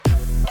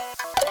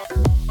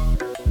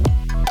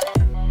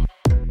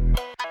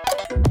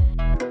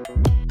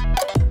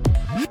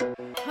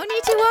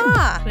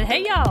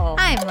Yo.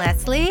 I'm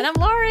Leslie. And I'm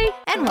Lori.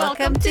 And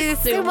welcome to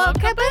Sumo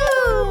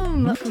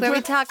Kaboom, where we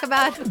talk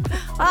about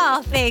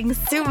all things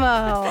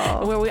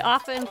sumo. Where we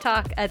often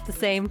talk at the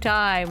same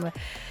time.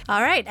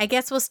 All right, I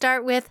guess we'll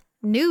start with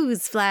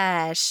News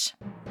Flash.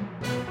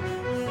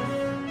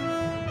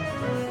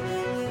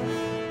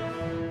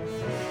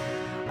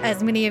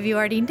 As many of you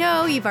already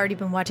know, you've already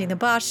been watching the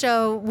Boss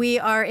Show. We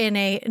are in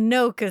a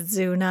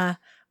Nokazuna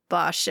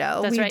Boss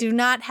Show. That's we right. do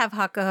not have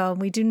Hakuho,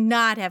 and we do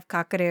not have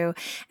Kakaru.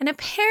 And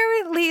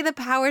apparently the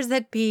powers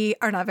that be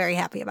are not very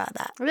happy about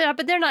that. Yeah,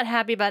 but they're not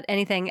happy about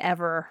anything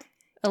ever.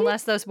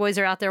 Unless those boys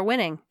are out there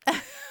winning.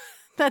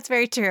 That's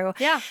very true.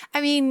 Yeah.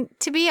 I mean,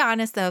 to be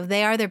honest, though,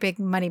 they are their big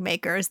money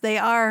makers. They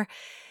are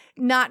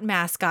not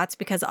mascots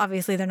because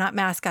obviously they're not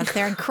mascots.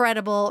 They're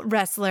incredible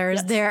wrestlers.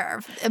 Yes.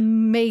 They're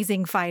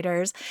amazing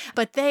fighters,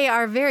 but they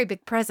are very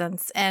big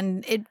presence,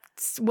 and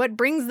it's what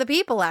brings the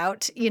people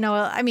out. You know,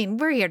 I mean,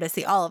 we're here to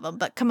see all of them,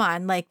 but come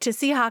on, like to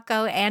see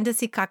Hako and to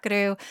see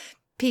Kakaru,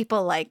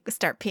 people like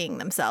start peeing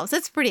themselves.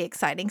 It's pretty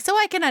exciting. So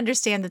I can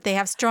understand that they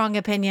have strong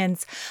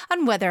opinions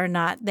on whether or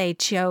not they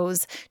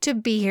chose to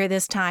be here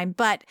this time.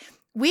 But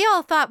we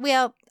all thought,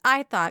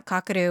 I thought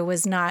Kakaru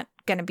was not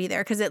going to be there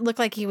because it looked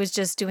like he was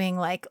just doing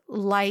like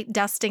light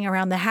dusting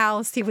around the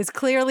house. He was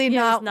clearly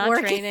not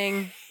working.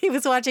 training. He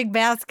was watching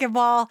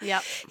basketball.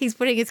 Yep. He's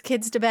putting his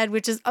kids to bed,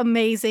 which is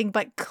amazing,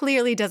 but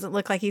clearly doesn't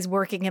look like he's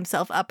working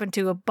himself up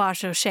into a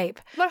Basho shape.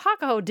 But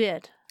Hakuho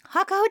did.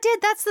 Hakuho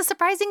did. That's the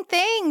surprising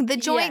thing. The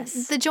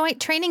joint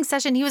training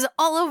session, he was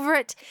all over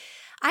it.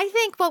 I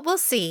think what we'll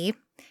see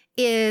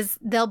is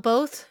they'll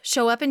both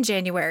show up in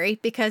January,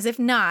 because if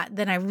not,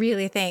 then I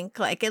really think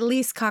like at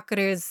least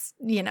Kakaru's,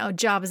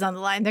 job is on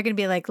the line. They're going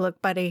to be like,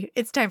 look, buddy,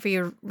 it's time for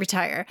you to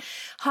retire.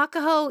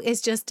 Hakuho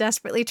is just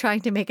desperately trying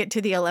to make it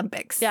to the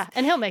Olympics. Yeah,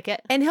 and he'll make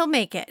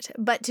it.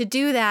 But to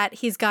do that,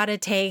 he's got to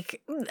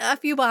take a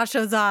few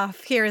bashos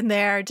off here and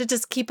there to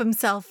just keep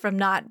himself from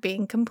not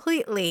being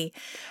completely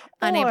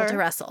unable to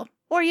wrestle.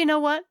 Or you know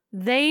what?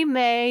 They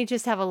may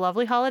just have a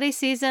lovely holiday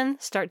season,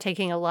 start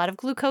taking a lot of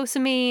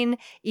glucosamine,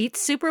 eat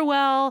super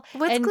well.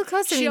 What's and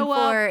glucosamine show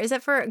for? up. Is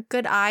it for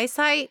good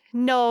eyesight?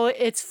 No,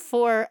 it's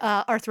for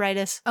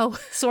arthritis. Oh.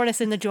 Soreness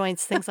in the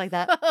joints, things like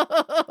that.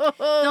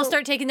 They'll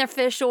start taking their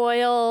fish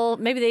oil.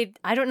 Maybe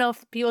I don't know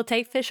if people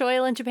take fish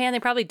oil in Japan. They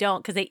probably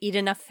don't because they eat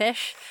enough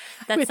fish.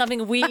 That's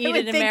something we eat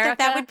in America.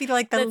 That would be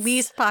like the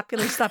least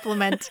popular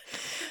supplement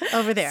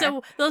over there.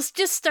 So they'll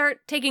just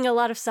start taking a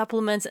lot of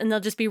supplements and they'll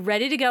just be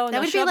ready to go. And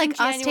that would be like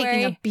us taking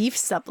a beef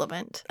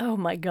supplement. Oh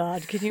my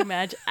God. Can you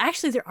imagine?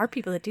 Actually, there are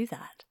people that do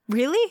that.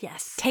 Really?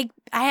 Yes. I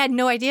had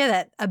no idea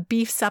that a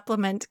beef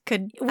supplement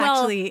could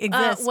actually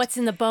exist. What's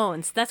in the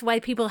bones? That's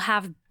why people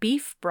have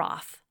beef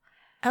broth.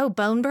 Oh,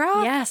 bone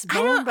broth? Yes,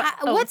 bone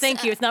broth.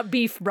 Thank you. It's not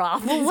beef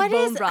broth. Well, what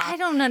bone is? broth. I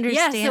don't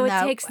understand. Yeah, so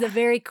it takes the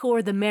very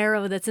core, the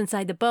marrow that's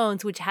inside the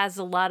bones, which has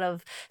a lot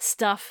of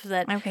stuff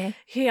that. Okay.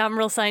 Yeah, I'm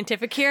real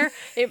scientific here.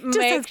 It Just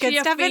makes good you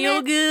stuff in feel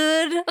it?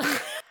 good.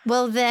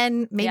 Well,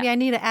 then maybe I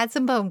need to add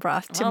some bone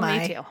broth to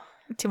me too.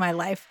 to my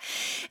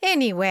life.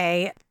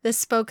 Anyway, the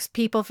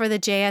spokespeople for the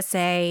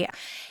JSA,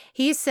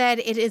 he said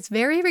it is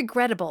very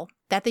regrettable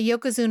that the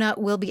Yokozuna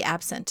will be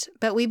absent,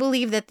 but we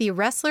believe that the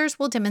wrestlers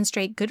will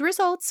demonstrate good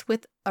results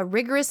with a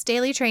rigorous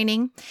daily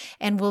training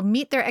and will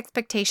meet their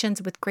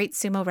expectations with great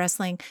sumo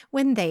wrestling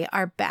when they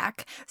are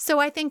back. So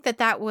I think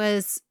that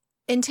was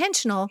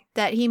intentional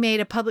that he made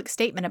a public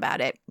statement about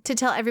it to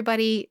tell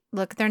everybody,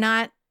 look, they're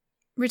not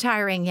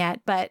retiring yet,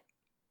 but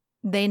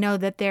they know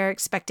that they're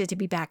expected to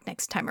be back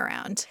next time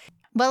around.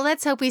 Well,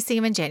 let's hope we see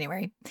him in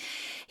January.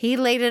 He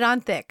laid it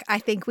on thick. I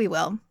think we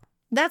will.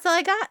 That's all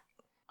I got.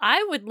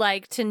 I would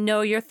like to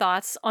know your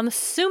thoughts on the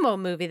sumo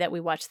movie that we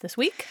watched this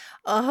week.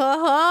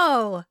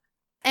 Oh,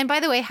 and by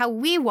the way, how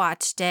we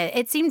watched it,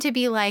 it seemed to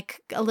be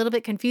like a little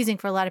bit confusing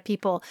for a lot of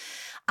people.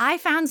 I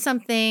found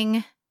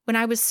something when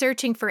I was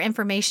searching for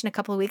information a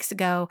couple of weeks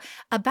ago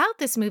about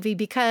this movie,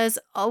 because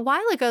a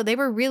while ago they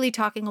were really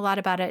talking a lot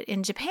about it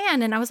in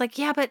Japan. And I was like,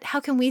 yeah, but how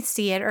can we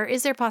see it? Or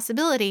is there a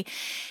possibility?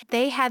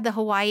 They had the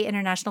Hawaii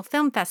International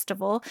Film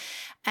Festival,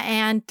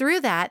 and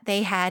through that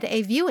they had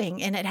a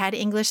viewing and it had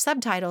English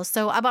subtitles.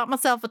 So I bought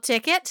myself a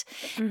ticket.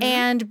 Mm-hmm.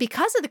 And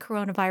because of the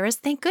coronavirus,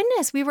 thank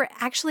goodness we were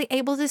actually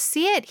able to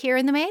see it here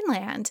in the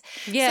mainland.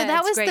 Yeah, so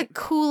that was great. the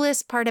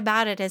coolest part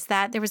about it, is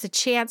that there was a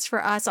chance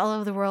for us all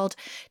over the world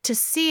to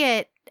see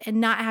it and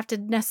not have to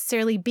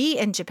necessarily be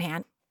in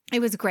Japan.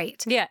 It was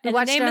great. Yeah, and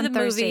the name of the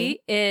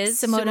movie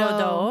is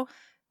Sumodo,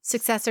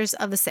 Successors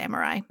of the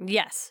Samurai.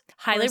 Yes,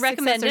 highly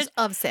recommended. Successors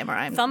of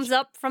Samurai. Thumbs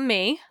up from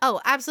me. Oh,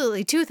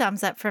 absolutely. 2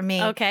 thumbs up from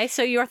me. Okay,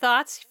 so your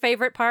thoughts,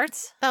 favorite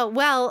parts? Oh,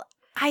 well,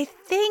 I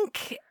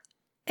think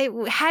it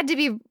had to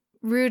be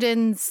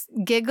Ryuden's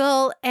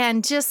giggle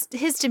and just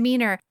his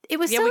demeanor. It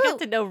was we got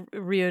to know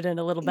Ryuden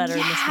a little better in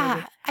this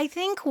movie. I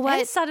think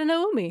And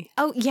Sadanoumi.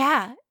 Oh,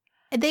 yeah.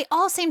 They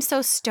all seem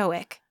so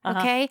stoic,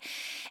 okay?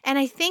 And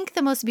I think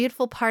the most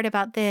beautiful part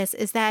about this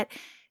is that,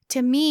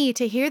 to me,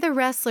 to hear the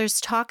wrestlers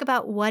talk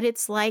about what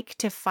it's like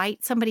to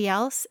fight somebody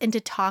else and to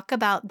talk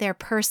about their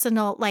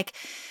personal, like,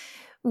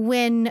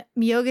 when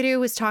Myogiru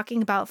was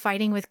talking about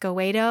fighting with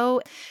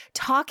Goeido,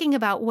 talking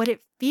about what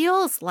it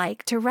feels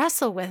like to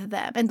wrestle with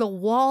them and the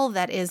wall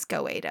that is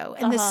Goeido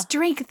and the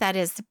strength that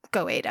is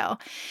Goeido.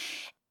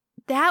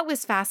 That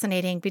was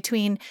fascinating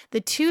between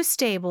the two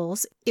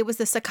stables. It was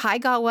the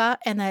Sakaigawa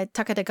and the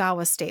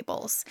Takadagawa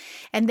stables.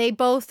 And they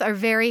both are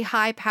very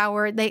high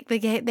powered.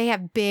 They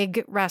have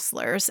big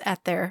wrestlers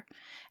at their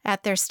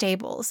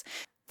stables.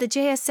 The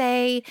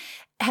JSA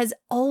has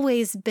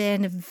always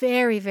been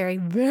very, very,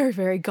 very,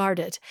 very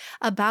guarded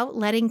about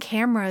letting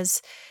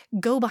cameras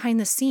go behind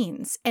the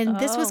scenes. And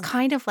this was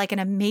kind of like an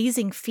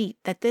amazing feat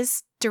that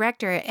this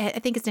director, I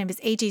think his name is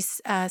Eiji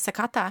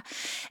Sakata,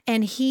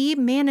 and he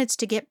managed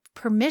to get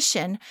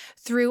permission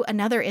through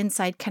another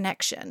inside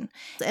connection.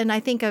 And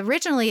I think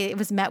originally it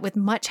was met with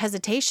much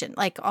hesitation,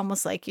 like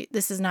almost like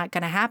this is not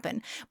going to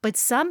happen. But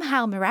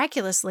somehow,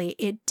 miraculously,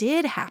 it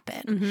did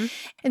happen. Mm-hmm.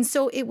 And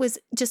so it was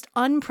just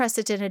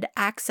unprecedented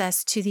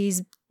access to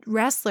these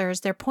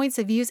wrestlers, their points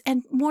of views,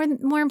 and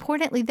more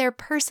importantly, their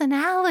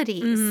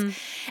personalities. Mm-hmm.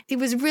 It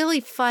was really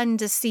fun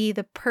to see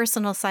the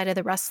personal side of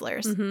the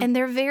wrestlers. Mm-hmm. And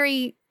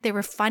they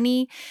were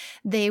funny.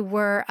 They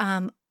were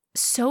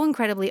so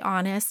incredibly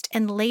honest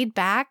and laid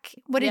back.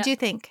 What did you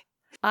think?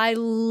 I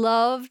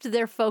loved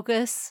their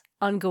focus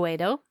on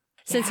Goeido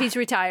since he's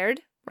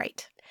retired.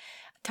 Right.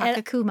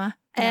 Takakuma.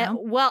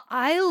 Well,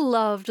 I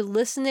loved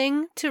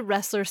listening to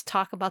wrestlers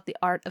talk about the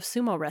art of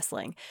sumo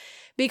wrestling,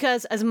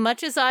 because as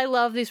much as I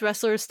love these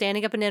wrestlers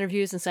standing up in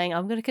interviews and saying,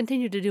 I'm going to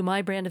continue to do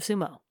my brand of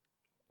sumo,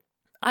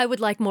 I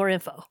would like more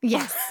info.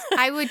 Yes,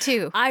 I would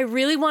too. I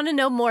really want to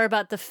know more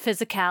about the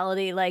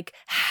physicality, like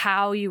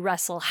how you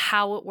wrestle,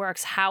 how it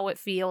works, how it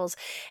feels.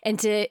 And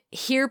to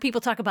hear people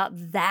talk about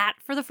that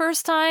for the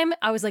first time,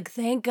 I was like,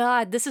 thank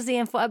God, this is the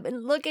info I've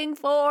been looking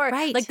for.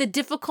 Right. Like the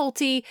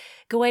difficulty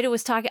Goeido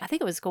was talking, I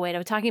think it was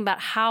Goeido talking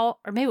about how,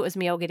 or maybe it was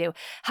Myogido,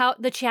 how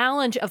the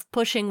challenge of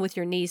pushing with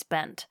your knees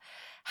bent.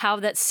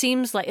 How that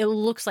seems like, it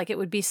looks like it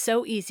would be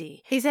so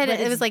easy. He said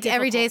it was like difficult.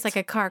 Every day is like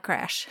a car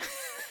crash.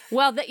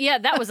 Well,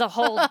 that was a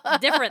whole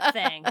different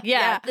thing.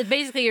 Yeah.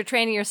 Basically, you're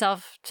training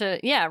yourself to,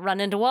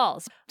 run into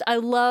walls. I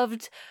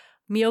loved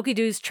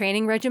Myogido's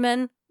training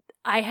regimen.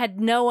 I had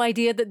no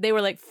idea that they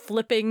were like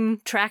flipping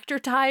tractor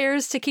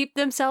tires to keep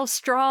themselves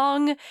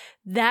strong.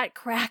 That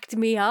cracked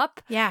me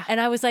up. Yeah.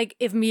 And I was like,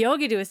 if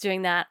Myogido is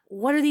doing that,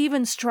 what are they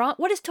even strong?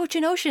 What is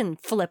Tochinoshin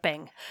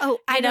flipping? Oh,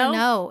 I don't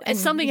know. It's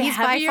something he's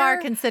heavier. By far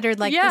considered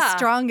like the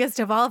strongest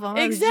of all of them.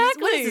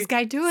 Exactly. What is this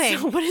guy doing?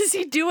 So what is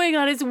he doing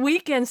on his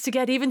weekends to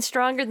get even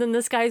stronger than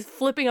this guy's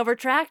flipping over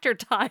tractor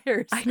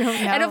tires? I don't know.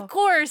 And of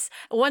course,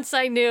 once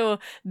I knew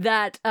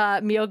that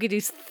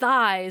Myogido's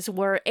thighs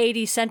were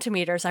 80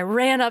 centimeters, I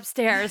ran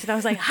upstairs and I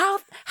was like, how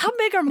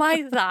big are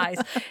my thighs?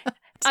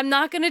 I'm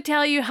not going to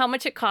tell you how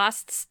much it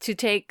costs to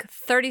take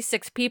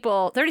 36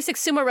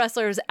 sumo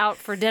wrestlers out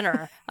for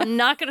dinner. I'm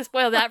not going to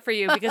spoil that for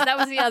you, because that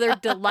was the other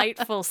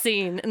delightful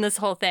scene in this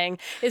whole thing,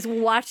 is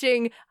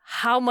watching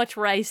how much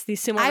rice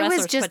these sumo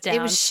wrestlers put down.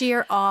 It was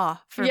sheer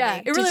awe for me.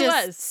 Yeah, it really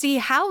was. See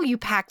how you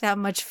pack that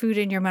much food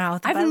in your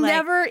mouth. I've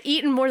never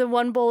eaten more than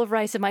one bowl of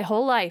rice in my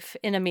whole life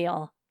in a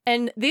meal.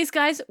 And these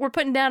guys were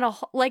putting down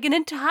an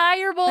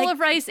entire bowl of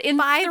rice in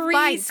 5 3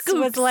 bites.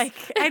 scoops.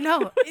 I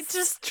know. It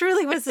just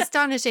truly was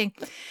astonishing.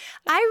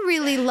 I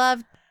really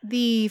loved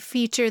the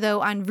feature,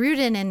 though, on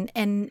Rudin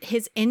and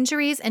his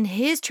injuries and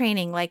his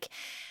training. Like,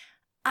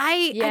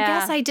 I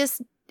guess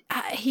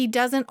he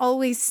doesn't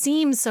always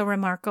seem so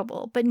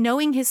remarkable. But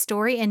knowing his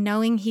story and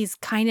knowing he's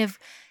kind of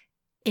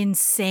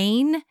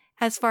insane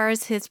as far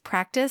as his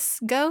practice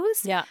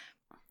goes. Yeah.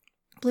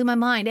 Blew my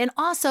mind. And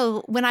also,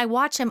 when I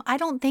watch him, I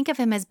don't think of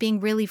him as being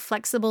really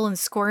flexible and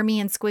squirmy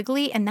and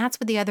squiggly. And that's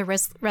what the other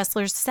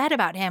wrestlers said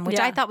about him, which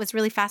I thought was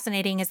really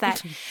fascinating, is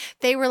that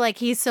they were like,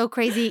 he's so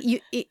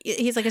crazy.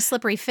 He's like a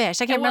slippery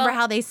fish. I can't remember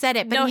how they said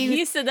it. But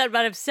he said that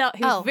about himself.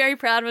 He was very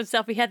proud of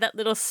himself. He had that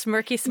little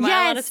smirky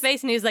smile on his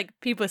face. And he was like,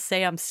 people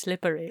say I'm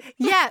slippery.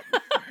 Yeah.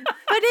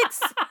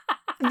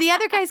 But the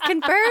other guys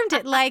confirmed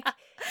it. Like,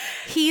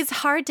 he's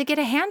hard to get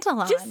a handle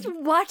on. Just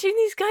watching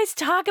these guys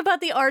talk about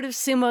the art of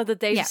sumo that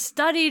they've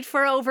studied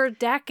for over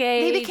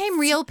decades. They became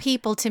real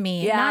people to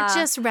me, not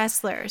just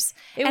wrestlers.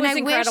 It was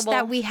incredible. I wish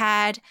that we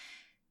had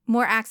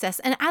more access.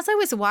 And as I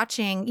was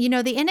watching, the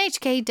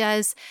NHK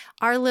does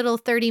our little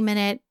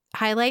 30-minute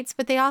highlights,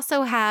 but they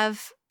also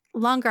have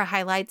longer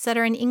highlights that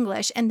are in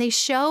English. And they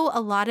show a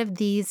lot of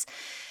these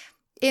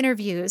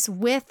interviews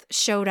with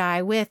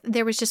Shodai.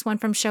 There was just one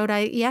from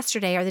Shodai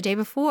yesterday or the day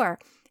before.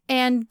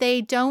 And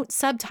they don't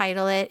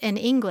subtitle it in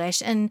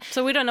English. And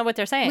so we don't know what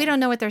they're saying. We don't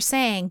know what they're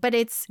saying, but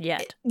it's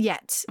yet.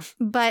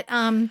 But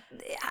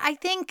I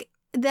think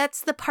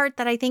that's the part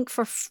that I think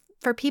for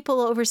people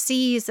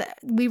overseas,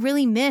 we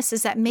really miss,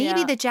 is that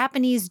maybe the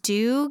Japanese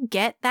do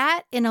get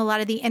that in a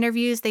lot of the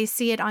interviews. They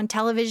see it on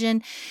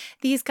television.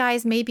 These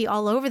guys may be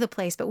all over the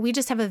place, but we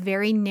just have a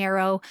very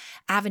narrow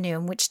avenue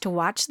in which to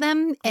watch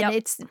them. And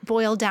it's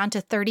boiled down to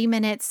 30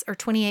 minutes or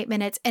 28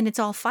 minutes, and it's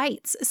all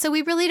fights. So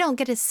we really don't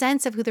get a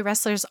sense of who the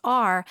wrestlers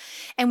are.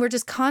 And we're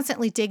just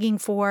constantly digging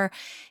for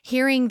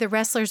hearing the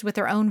wrestlers with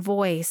their own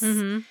voice.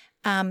 Mm-hmm.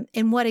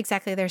 in what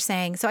exactly they're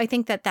saying. So I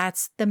think that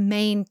that's the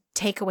main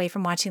takeaway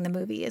from watching the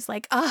movie is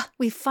like,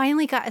 we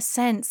finally got a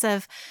sense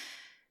of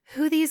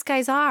who these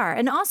guys are.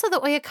 And also the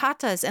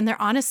Oyakatas and their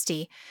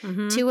honesty,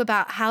 too,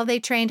 about how they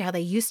trained, how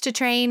they used to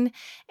train,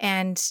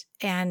 and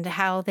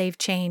how they've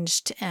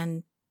changed.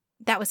 And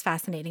that was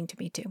fascinating to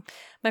me, too.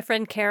 My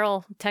friend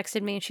Carol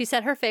texted me, and she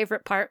said her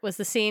favorite part was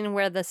the scene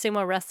where the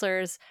sumo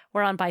wrestlers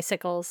were on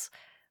bicycles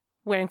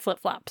wearing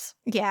flip-flops.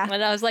 Yeah.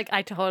 And I was like,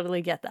 I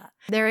totally get that.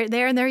 They're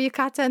in their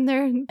yukata and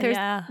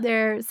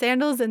their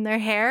sandals and their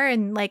hair,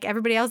 and like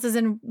everybody else is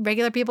in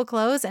regular people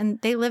clothes,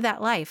 and they live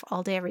that life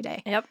all day, every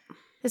day. Yep.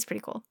 It's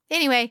pretty cool.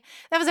 Anyway,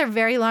 that was our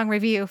very long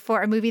review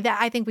for a movie that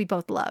I think we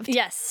both loved.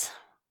 Yes.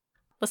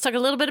 Let's talk a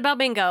little bit about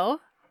bingo.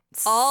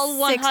 All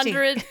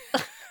 100...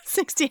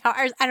 60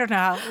 hours. I don't know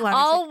how long.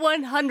 All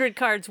 100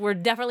 cards were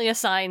definitely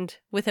assigned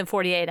within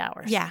 48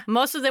 hours. Yeah.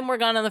 Most of them were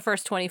gone on the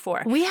first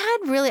 24. We had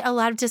really a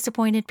lot of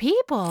disappointed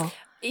people.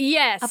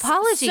 Yes.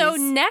 Apologies. So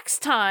next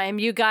time,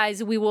 you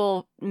guys, we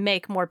will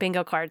make more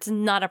bingo cards.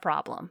 Not a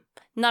problem.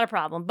 Not a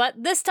problem. But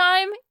this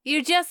time,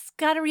 you just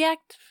got to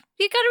react.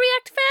 You got to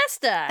react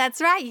faster.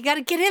 That's right. You got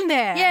to get in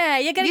there. Yeah,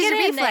 you got to get your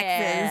in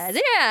reflexes.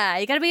 there. Yeah,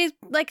 you got to be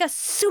like a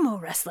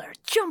sumo wrestler.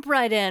 Jump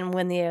right in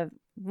when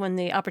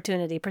the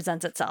opportunity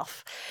presents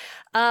itself.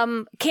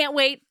 Can't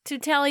wait to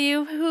tell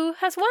you who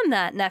has won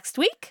that next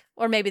week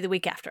or maybe the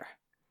week after.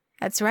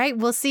 That's right.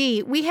 We'll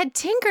see. We had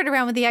tinkered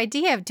around with the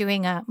idea of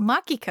doing a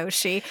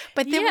makikoshi,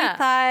 but then we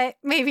thought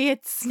maybe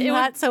it's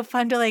not so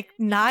fun to like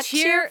not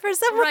cheer for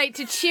someone. Right,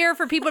 to cheer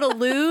for people to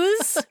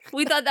lose.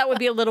 We thought that would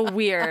be a little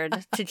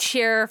weird to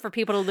cheer for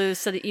people to lose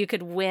so that you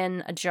could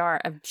win a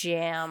jar of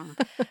jam.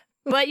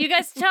 But you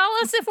guys tell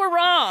us if we're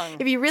wrong.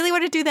 If you really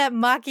want to do that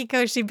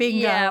makikoshi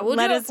bingo, we'll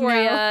let do us it for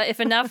know. you. If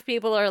enough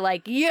people are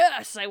like,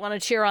 yes, I want to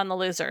cheer on the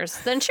losers,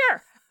 then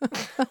sure.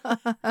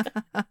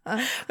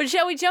 But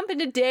shall we jump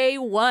into day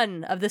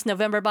 1 of this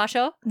November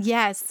Basho?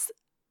 Yes.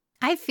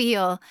 I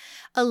feel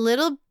a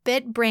little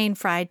bit brain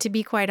fried, to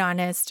be quite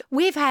honest.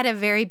 We've had a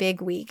very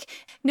big week.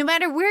 No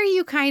matter where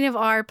you kind of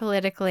are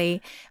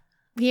politically,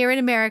 here in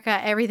America,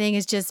 everything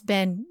has just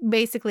been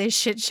basically a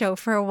shit show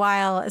for a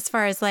while as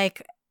far as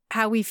like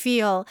how we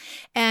feel.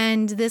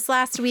 And this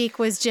last week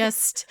was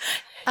just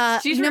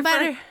She's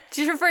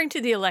referring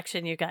to the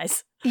election, you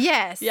guys.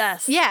 Yes.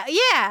 Yes.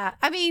 Yeah.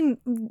 I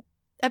mean,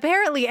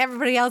 apparently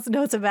everybody else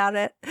knows about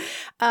it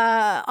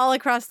all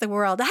across the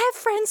world. I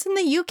have friends in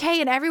the UK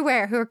and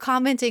everywhere who are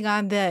commenting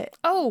on the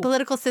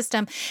political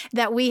system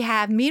that we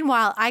have.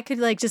 Meanwhile, I could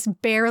like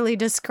just barely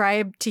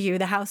describe to you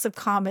the House of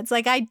Commons.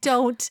 Like, I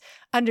don't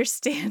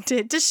understand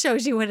it. Just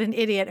shows you what an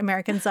idiot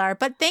Americans are.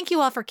 But thank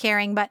you all for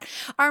caring. But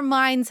our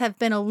minds have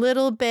been a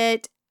little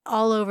bit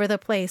all over the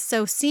place.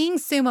 So seeing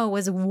sumo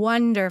was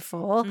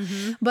wonderful,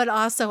 but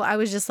also I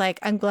was just like,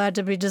 I'm glad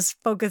to be just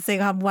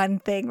focusing on one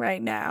thing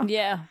right now.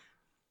 Yeah.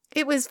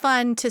 It was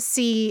fun to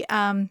see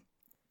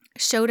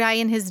Shodai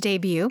in his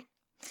debut.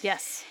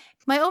 Yes.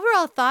 My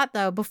overall thought,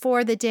 though,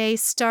 before the day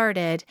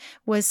started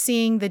was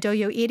seeing the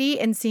Doyo Iri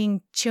and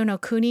seeing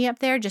Chionokuni up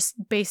there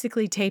just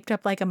basically taped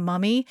up like a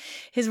mummy.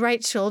 His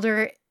right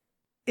shoulder,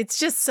 it's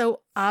just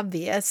so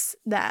obvious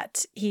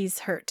that he's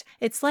hurt.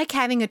 It's like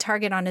having a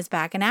target on his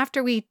back. And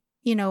after we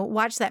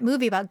watched that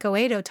movie about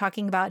Goeido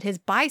talking about his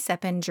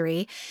bicep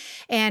injury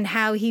and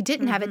how he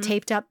didn't have it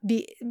taped up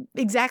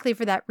exactly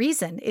for that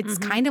reason. It's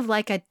kind of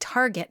like a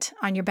target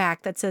on your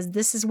back that says,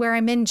 this is where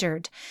I'm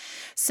injured.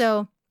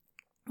 So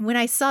when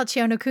I saw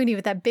Chionokuni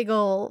with that big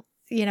old,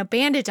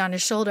 bandage on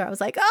his shoulder, I was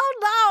like,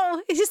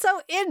 oh no, he's so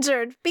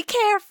injured. Be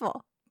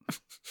careful.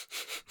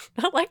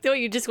 I like the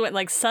way you just went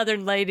like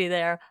Southern lady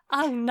there.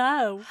 Oh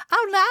no.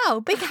 Oh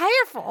no, be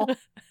careful.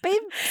 Be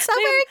so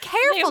very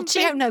careful,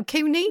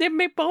 Chionokuni. Them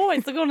big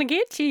boys are going to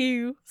get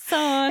you,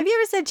 son. Have you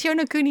ever said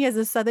Chionokuni as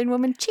a Southern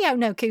woman?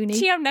 Chionokuni.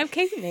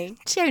 Chionokuni.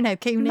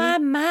 Chionokuni.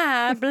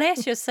 My,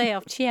 bless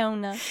yourself,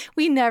 Chiona.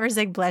 We never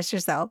say bless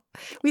yourself.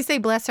 We say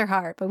bless her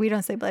heart, but we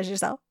don't say bless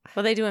yourself.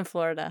 Well, they do in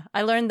Florida.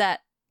 I learned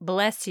that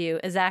bless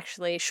you is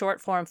actually short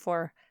form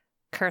for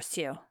curse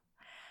you.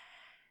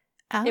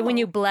 Oh. And when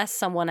you bless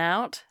someone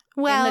out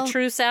in the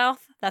true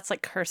South, that's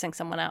like cursing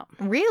someone out.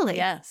 Really?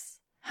 Yes.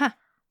 Huh.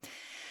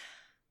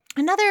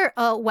 Another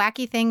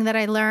wacky thing that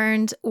I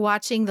learned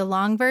watching the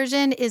long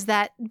version is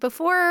that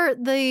before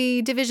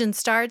the division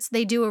starts,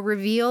 they do a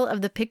reveal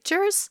of the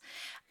pictures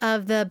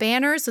of the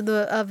banners of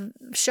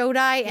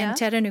Shodai and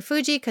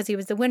Terunofuji because he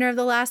was the winner of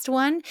the last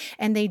one.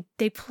 And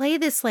they play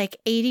this like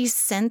 80s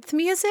synth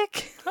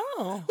music.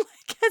 Oh.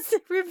 Like as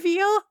a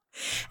reveal.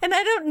 And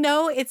I don't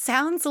know, it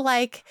sounds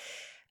like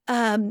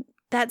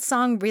that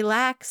song,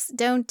 Relax,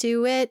 Don't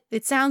Do It.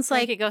 It sounds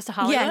like Frankie Goes to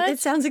Hollywood? Yeah, it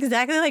sounds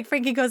exactly like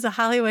Frankie Goes to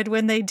Hollywood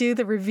when they do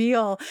the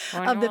reveal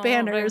of the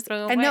banners.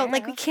 I know,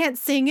 like we can't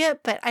sing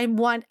it, but I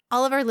want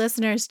all of our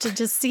listeners to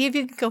just see if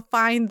you can go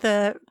find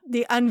the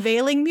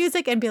unveiling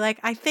music and be like,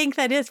 I think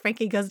that is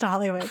Frankie Goes to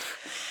Hollywood.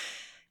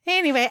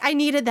 Anyway, I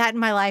needed that in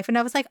my life. And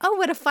I was like, oh,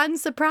 what a fun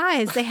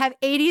surprise. They have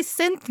 80s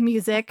synth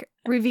music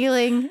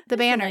revealing the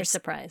banners. Nice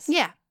surprise.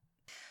 Yeah.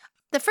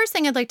 The first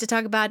thing I'd like to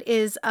talk about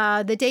is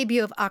the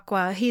debut of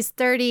Aqua. He's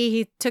 30.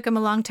 He took him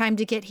a long time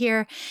to get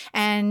here.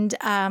 And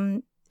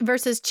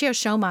versus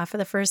Chiyoshoma for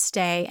the first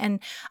day. And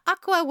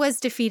Aqua was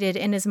defeated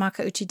in his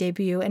Makauchi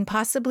debut and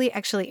possibly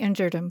actually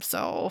injured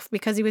himself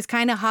because he was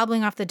kind of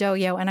hobbling off the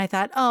doyo. And I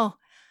thought, oh,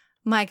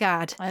 my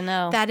God. I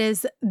know. That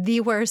is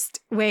the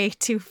worst way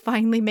to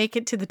finally make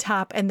it to the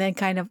top and then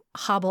kind of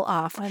hobble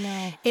off. I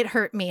know. It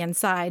hurt me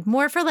inside.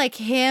 More for like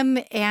him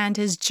and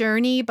his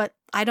journey, but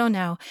I don't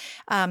know.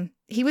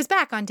 He was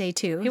back on day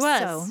 2. He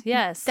was, so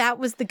yes. That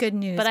was the good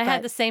news. But I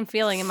had the same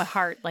feeling in my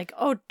heart, like,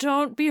 oh,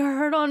 don't be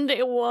hurt on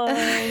day 1.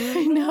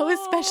 I know,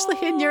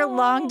 especially in your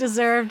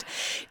long-deserved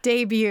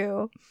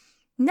debut.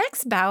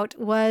 Next bout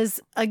was,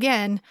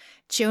 again,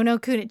 Chio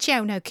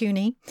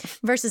Kuni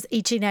versus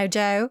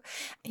Ichinojo.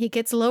 He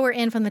gets lower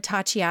in from the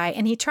Tachiai,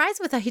 and he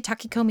tries with a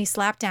Hitakikomi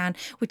slapdown,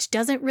 which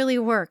doesn't really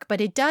work, but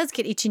it does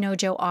get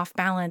Ichinojo off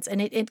balance,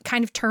 and it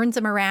kind of turns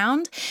him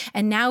around,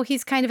 and now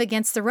he's kind of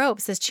against the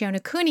ropes as Chio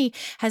Kuni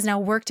has now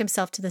worked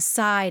himself to the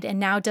side and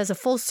now does a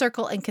full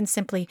circle and can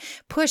simply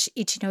push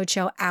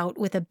Ichinojo out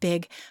with a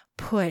big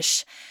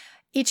push.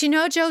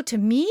 Ichinojo, to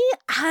me,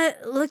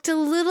 looked a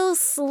little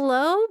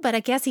slow, but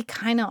I guess he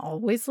kind of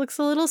always looks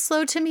a little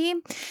slow to me.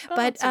 Well,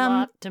 but it's a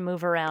lot to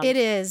move around. It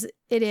is.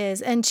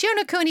 And Chio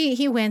Kuni,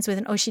 he wins with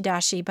an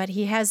Oshidashi, but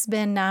he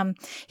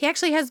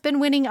actually has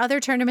been winning other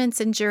tournaments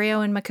in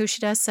Juryo and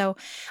Makushita, so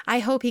I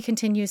hope he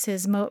continues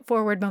his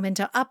upward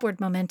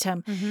momentum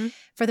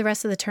for the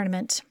rest of the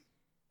tournament.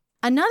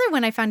 Another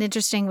one I found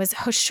interesting was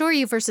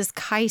Hoshoryu versus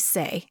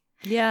Kaisei.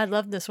 Yeah, I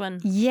love this one.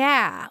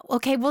 Yeah.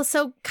 Okay, well,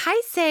 so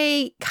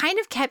Kaisei kind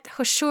of kept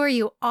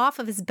Hoshoryu off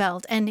of his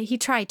belt, and he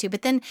tried to,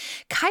 but then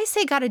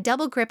Kaisei got a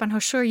double grip on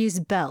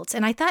Hoshoryu's belt,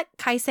 and I thought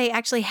Kaisei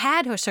actually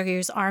had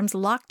Hoshoryu's arms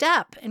locked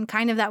up, and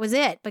kind of that was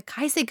it. But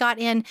Kaisei got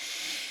in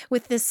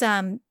with this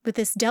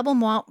double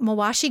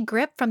mawashi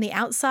grip from the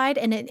outside,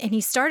 and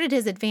he started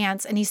his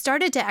advance, and he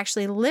started to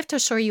actually lift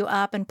Hoshoryu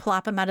up and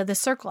plop him out of the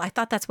circle. I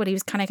thought that's what he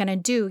was kind of going to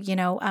do,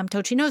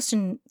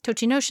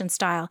 Tochinoshin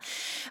style.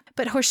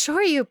 But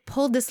Hoshoryu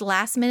pulled this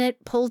last minute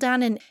pull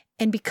down, and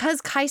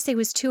because Kaisei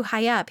was too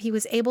high up, he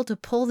was able to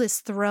pull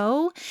this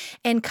throw,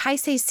 and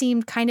Kaisei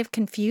seemed kind of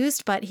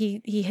confused, but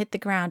he hit the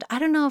ground. I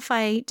don't know if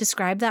I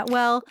described that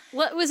well.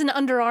 Well, it was an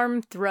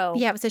underarm throw.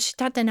 Yeah, it was a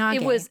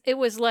shitatenage. It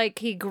was like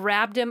he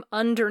grabbed him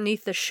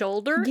underneath the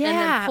shoulder and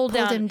Yeah, then pulled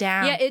him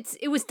down. Yeah,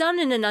 it was done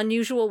in an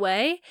unusual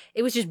way.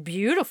 It was just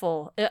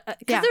beautiful.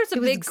 Because there's a it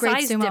was big great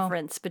size sumo.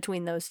 difference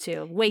between those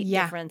two, weight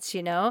difference,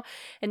 And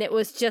it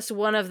was just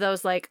one of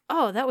those like,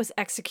 oh, that was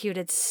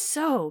executed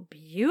so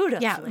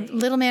beautifully. Yeah,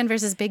 little man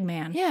versus big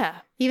man. Yeah.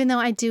 Even though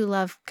I do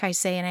love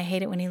Kaisei and I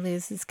hate it when he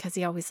loses because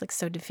he always looks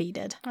so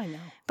defeated. I know.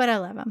 But I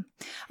love him.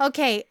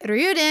 Okay,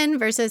 Ryuden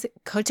versus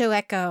Koto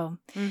Echo.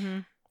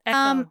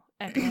 Mm-hmm.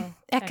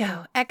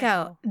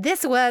 Echo.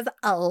 This was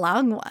a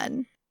long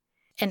one.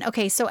 And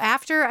okay, so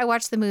after I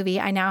watched the movie,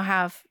 I now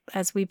have,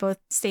 as we both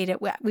stated,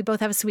 we both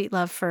have a sweet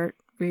love for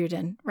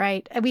Ryuden,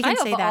 right? We can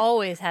say that. I've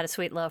always had a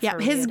sweet love for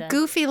Ryuden. His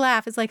goofy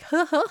laugh is like,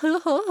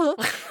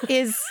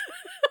 is...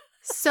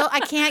 So I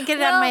can't get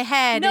it out of my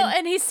head. No,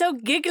 and he's so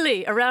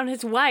giggly around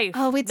his wife.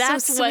 Oh, it's so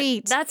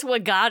sweet. That's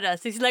what got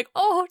us. He's like,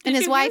 oh, and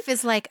his wife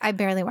is like, I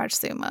barely watch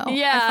sumo.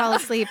 Yeah. I fall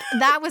asleep.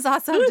 That was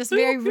also just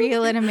very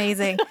real and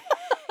amazing.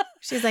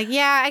 She's like,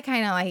 yeah, I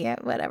kind of like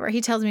it. Whatever.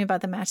 He tells me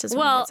about the matches.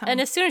 Well, and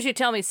as soon as you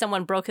tell me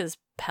someone broke his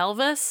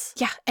pelvis.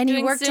 Yeah, and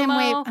he worked him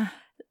way.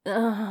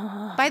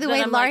 By the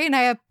way, Laurie and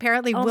I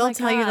apparently will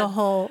tell you the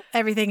whole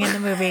everything in the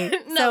movie.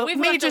 No, so we've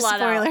major left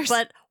a lot spoilers. out,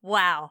 but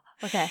wow.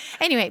 Okay.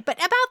 Anyway, but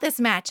about this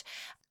match,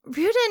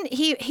 Ryuden,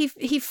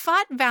 he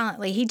fought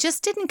valiantly. He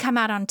just didn't come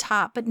out on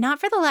top, but not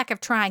for the lack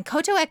of trying.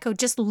 Koto Echo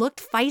just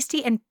looked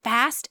feisty and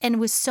fast, and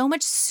was so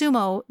much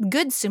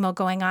good sumo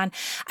going on.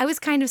 I was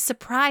kind of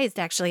surprised,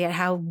 actually, at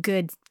how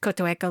good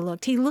Koto Echo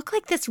looked. He looked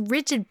like this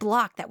rigid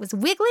block that was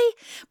wiggly,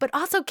 but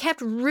also kept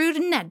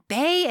Ryuden at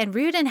bay, and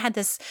Ryuden had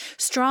this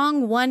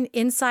strong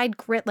one-sided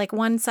grip,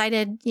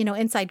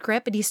 inside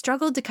grip, and he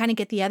struggled to kind of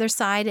get the other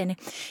side, and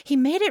he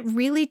made it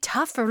really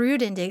tough for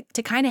Ryuden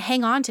to kind of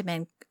hang on to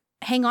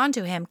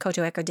him,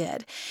 Koto Echo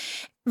did.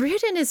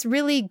 Ryuden is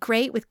really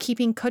great with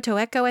keeping Koto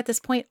Echo at this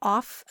point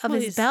off of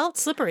his belt.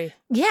 Slippery.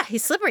 Yeah,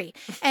 he's slippery.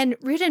 And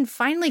Ryuden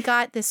finally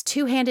got this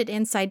two-handed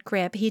inside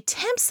grip. He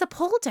attempts a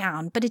pull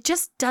down, but it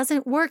just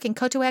doesn't work. And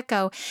Koto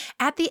Echo,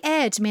 at the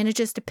edge,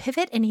 manages to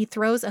pivot, and he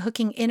throws a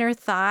hooking inner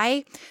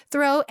thigh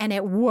throw, and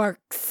it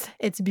works.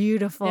 It's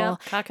beautiful. Yeah,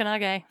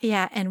 kakanage.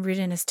 Yeah, and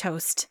Ryuden is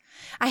toast.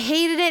 I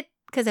hated it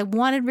because I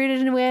wanted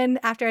Ryuden to win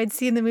after I'd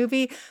seen the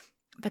movie,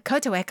 but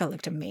Koto Echo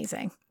looked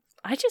amazing.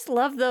 I just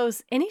love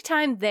those.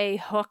 Anytime they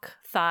hook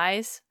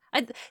thighs,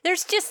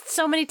 there's just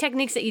so many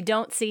techniques that you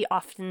don't see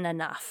often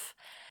enough.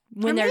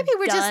 Or maybe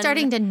we're just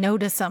starting to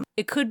notice them.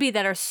 It could be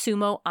that our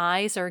sumo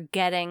eyes are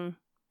getting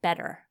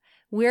better.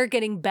 we're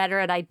getting better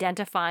at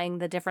identifying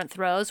the different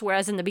throws.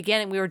 Whereas in the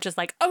beginning, we were just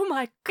like, oh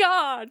my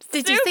God.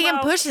 Did you see him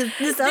push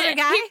this other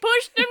guy? He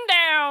pushed him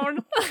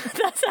down.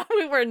 That's how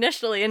we were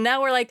initially. And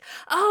now we're like,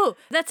 oh,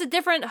 that's a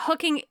different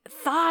hooking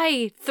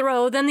thigh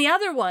throw than the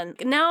other one.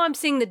 Now I'm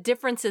seeing the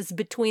differences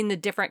between the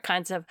different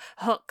kinds of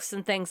hooks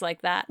and things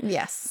like that.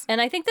 Yes.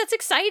 And I think that's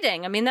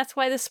exciting. I mean, that's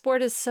why the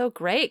sport is so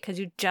great, because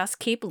you just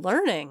keep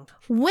learning.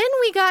 When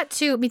we got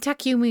to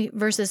Mitakeumi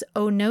versus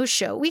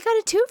Onosho, we got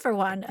a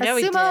 2-for-1. A Yeah,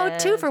 we sumo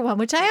did. 2-for-1,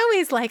 which I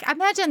always like. I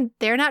imagine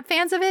they're not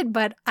fans of it,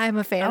 but I'm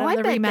a fan of I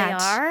the bet rematch.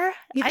 they are.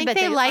 You I think bet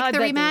they like I the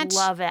bet rematch? They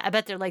love it. I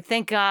bet they're like,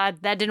 thank God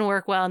that didn't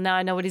work well. Now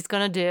I know what he's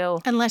going to do.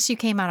 Unless you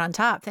came out on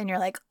top, then you're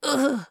like,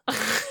 ugh.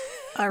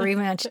 A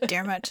rematch,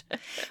 damn it.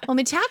 Well,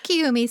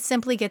 Mitakeumi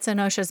simply gets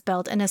Onosho's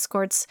belt and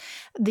escorts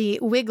the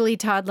wiggly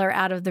toddler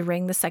out of the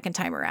ring the second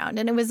time around.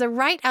 And it was a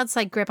right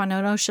outside grip on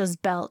Onosho's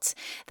belt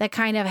that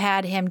kind of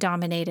had him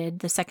dominated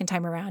the second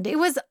time around.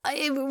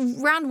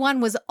 Round 1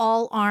 was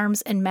all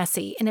arms and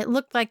messy. And it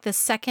looked like the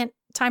second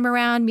time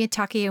around,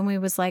 Mitakeumi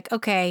was like,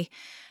 okay,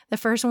 the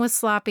first one was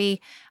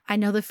sloppy. I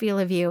know the feel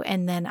of you,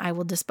 and then I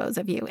will dispose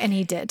of you. And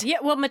he did. Yeah,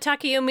 well,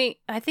 Mitakeumi,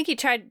 I think he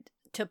tried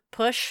to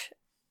push.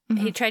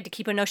 He tried to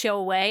keep Onosho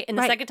away. And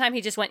the second time, he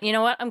just went, you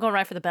know what? I'm going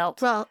right for the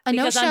belt. Well,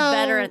 because I'm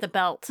better at the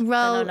belt than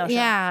Onosho.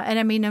 Yeah. And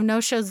I mean,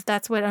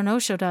 that's what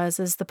Onosho does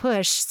is the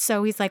push.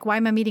 So he's like, why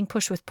am I meeting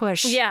push with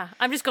push? Yeah,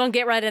 I'm just going to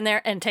get right in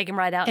there and take him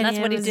right out. And that's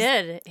what he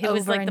did. He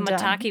was like the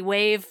Mataki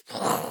wave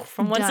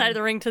from one side of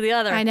the ring to the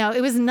other. I know. It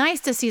was nice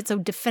to see it so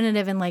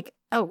definitive and like,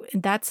 oh,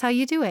 and that's how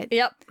you do it.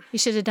 Yep. You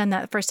should have done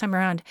that the first time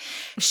around.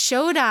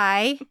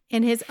 Shodai,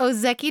 in his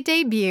Ozeki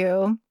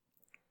debut,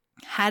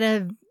 had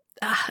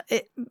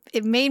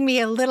it made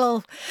me a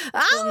little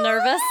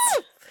nervous.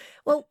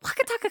 Well,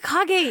 Wakataka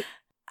Kage,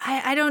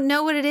 I don't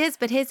know what it is,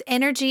 but his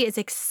energy is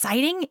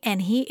exciting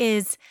and he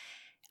is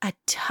a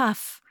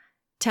tough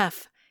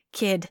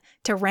kid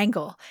to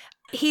wrangle.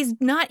 He's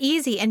not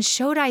easy, and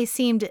Shodai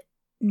seemed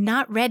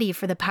not ready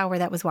for the power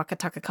that was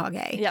Wakataka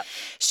Kage. Yep.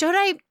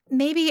 Shodai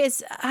maybe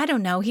is, I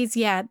don't know,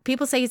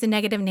 people say he's a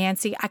negative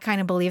Nancy. I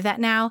kind of believe that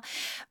now,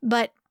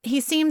 but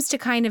he seems to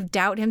kind of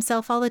doubt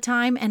himself all the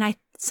time, and I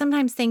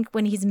sometimes think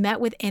when he's met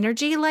with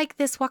energy like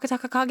this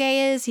Wakataka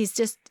Kage is,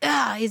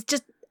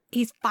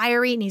 he's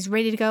fiery and he's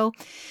ready to go.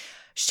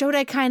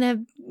 Shodai kind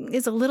of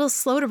is a little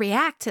slow to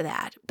react to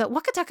that. But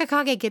Wakataka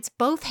Kage gets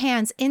both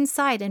hands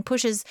inside and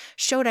pushes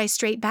Shodai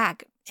straight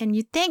back. And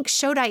you think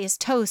Shodai is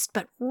toast,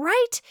 but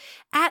right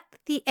at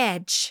the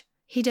edge,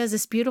 he does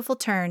this beautiful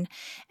turn.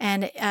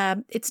 And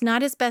it's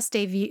not his best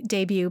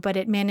debut, but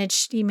he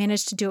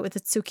managed to do it with a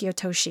Tsuki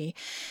Otoshi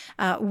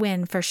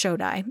win for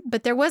Shodai.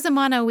 But there was a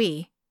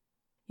Mono-e.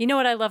 You know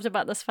what I loved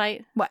about this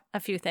fight? What? A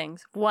few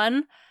things.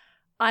 One,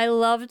 I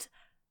loved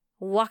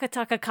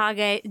Wakataka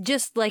Kage,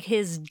 just like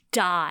his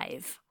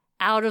dive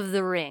out of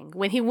the ring.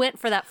 When he went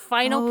for that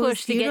final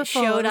push to get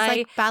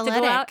Shodai to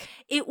go out,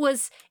 it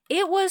was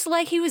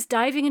like he was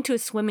diving into a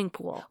swimming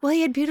pool. Well,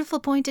 he had beautiful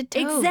pointed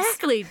toes.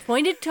 Exactly.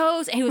 Pointed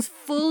toes, and he was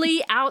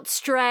fully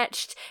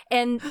outstretched,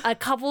 and a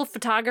couple of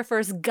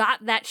photographers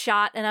got that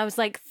shot, and I was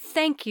like,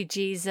 thank you,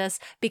 Jesus,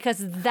 because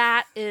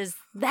that is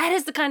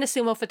the kind of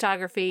sumo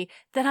photography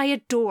that I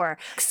adore.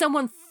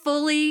 Someone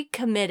fully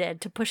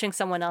committed to pushing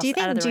someone else out of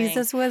the ring. Do you think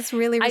Jesus was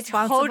really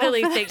responsible? I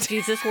totally think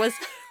Jesus was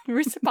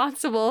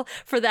responsible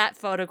for that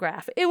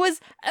photograph. It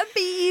was a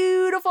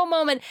beautiful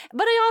moment.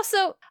 But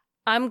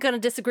I'm going to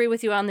disagree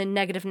with you on the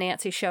negative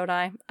Nancy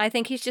Shodai. I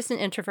think he's just an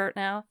introvert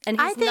now. And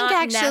he's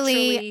not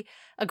naturally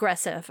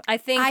aggressive. I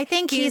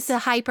think he's a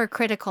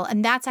hypercritical,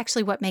 and that's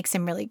actually what makes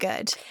him really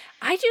good.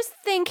 I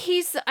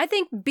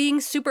think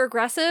being super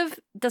aggressive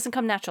doesn't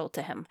come natural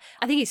to him.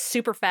 I think he's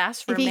super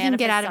fast for a man of his size. If he can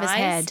get out of his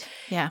head.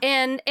 Yeah.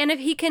 And if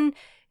he can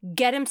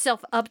get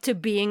himself up to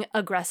being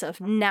aggressive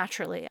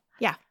naturally.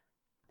 Yeah.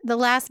 The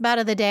last bout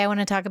of the day I want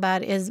to talk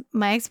about is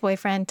my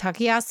ex-boyfriend,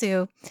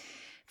 Takayasu,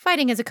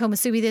 fighting as a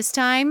komusubi this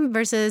time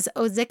versus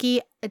Ozeki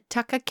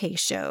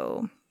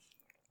Takakeisho.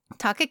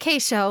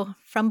 Takakeisho,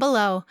 from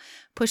below,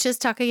 pushes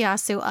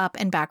Takayasu up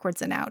and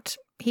backwards and out.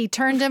 He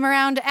turned him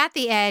around at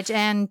the edge,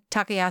 and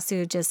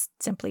Takayasu just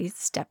simply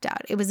stepped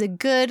out. It was a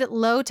good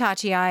low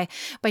tachi-ai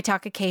by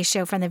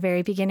Takakeisho from the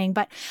very beginning.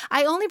 But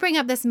I only bring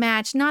up this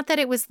match, not that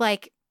it was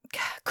like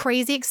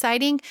crazy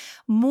exciting,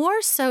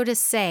 more so to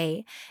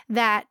say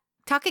that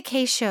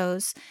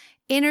Takakeisho's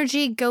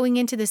energy going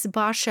into this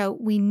basho,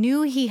 we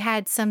knew he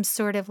had some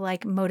sort of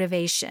like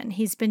motivation.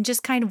 He's been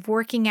just kind of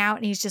working out,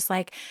 and he's just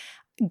like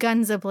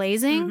guns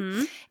a-blazing.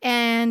 Mm-hmm.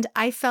 And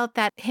I felt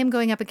that him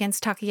going up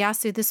against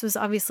Takayasu, this was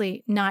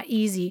obviously not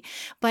easy,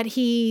 but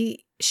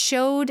he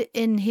showed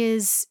in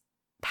his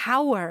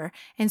power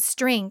and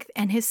strength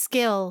and his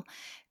skill,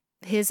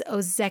 his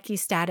Ozeki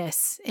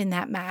status in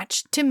that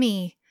match. To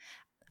me,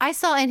 I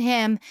saw in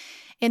him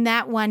in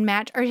that one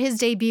match, or his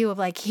debut of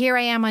like, here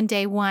I am on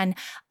day one,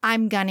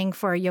 I'm gunning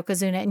for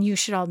Yokozuna, and you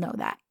should all know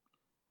that.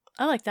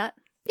 I like that.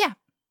 Yeah.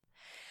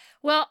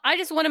 Well, I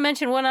just want to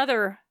mention one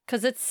other,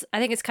 because I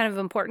think it's kind of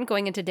important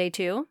going into day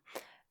two.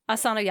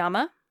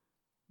 Asanoyama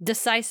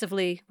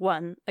decisively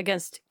won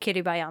against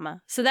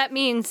Kiribayama. So that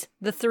means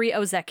the 3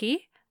 Ozeki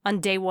on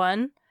day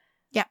 1.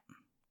 Yeah.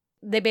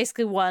 They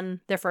basically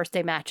won their first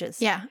day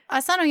matches. Yeah.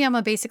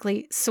 Asanoyama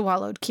basically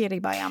swallowed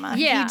Kiribayama.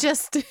 Yeah. He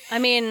just... I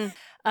mean,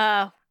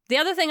 the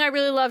other thing I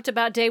really loved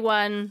about day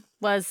 1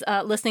 was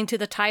listening to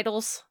the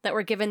titles that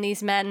were given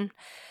these men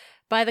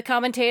by the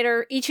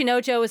commentator.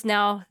 Ichinojo is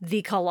now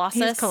the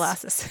Colossus. He's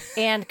Colossus.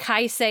 And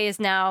Kaisei is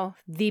now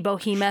the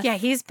Behemoth. Yeah,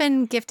 he's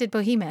been gifted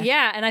Behemoth.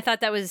 Yeah, and I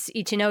thought that was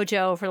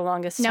Ichinojo for the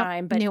longest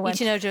time, but new one.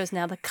 Ichinojo is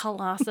now the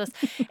Colossus.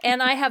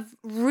 And I have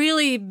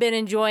really been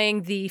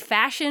enjoying the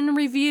fashion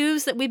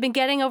reviews that we've been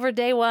getting over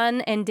day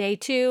 1 and day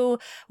 2.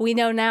 We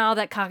know now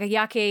that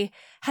Kagayake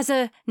has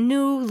a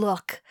new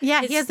look.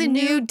 Yeah, he has a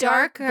new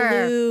darker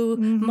blue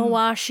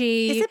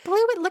mawashi. Is it blue?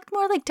 It looked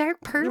more like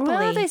dark purpley.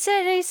 Well, they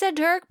said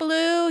dark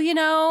blue.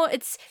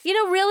 It's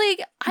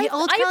really the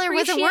old color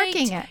wasn't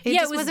working.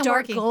 It was wasn't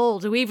dark working.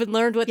 gold. We even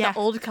learned what the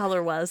old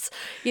color was.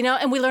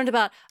 And we learned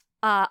about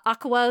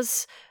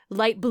Aqua's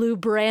light blue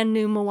brand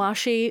new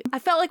mawashi. I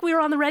felt like we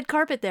were on the red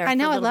carpet there. I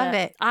know, for a I little love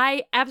bit. it.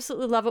 I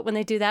absolutely love it when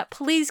they do that.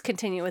 Please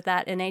continue with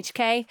that in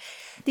HK.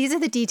 These are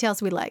the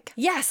details we like.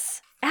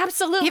 Yes.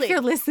 Absolutely. If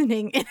you're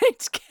listening in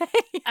HK.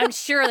 I'm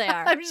sure they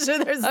are. I'm sure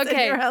they're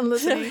sitting around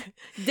listening.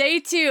 Day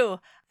 2.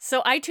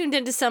 So I tuned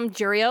into some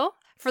Juryo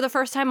for the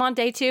first time on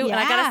day 2. And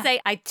I gotta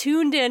say, I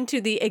tuned into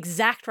the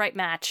exact right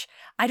match.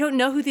 I don't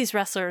know who these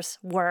wrestlers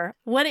were.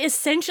 What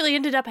essentially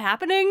ended up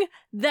happening,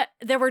 that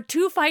there were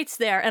 2 fights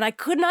there, and I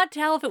could not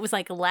tell if it was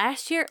like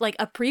last year, like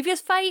a previous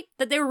fight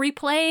that they were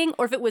replaying,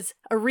 or if it was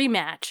a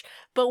rematch.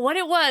 But what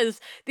it was,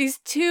 these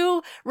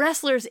 2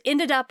 wrestlers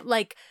ended up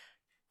like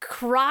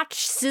crotch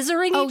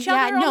scissoring each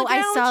other. No,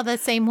 I saw the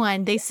same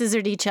one. They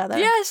scissored each other.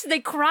 Yes,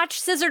 they crotch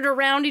scissored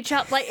around each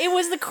other. Like, it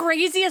was the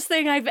craziest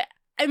thing I've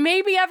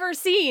maybe ever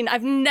seen.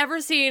 I've never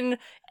seen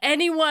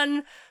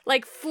anyone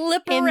like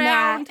flip In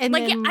around. that, and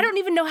like, then- I don't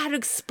even know how to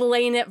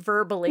explain it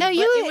verbally. No, but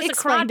you it was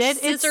explained a crotch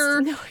it.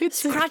 Scissor,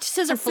 It's crotch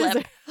scissor a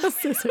flip.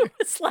 scissor.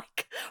 It's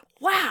like,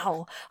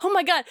 wow. Oh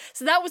my God.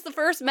 So that was the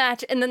first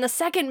match. And then the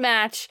second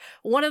match,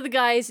 one of the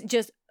guys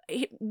just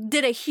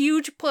did a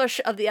huge push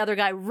of the other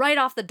guy right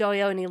off the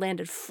doyo, and he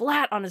landed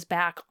flat on his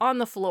back on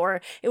the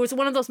floor. It was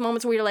one of those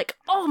moments where you're like,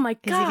 oh my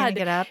God. Is he going to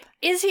get up?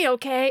 Is he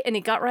okay? And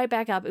he got right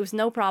back up. It was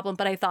no problem.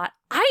 But I thought,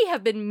 I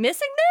have been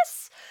missing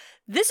this?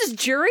 This is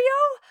Juryo?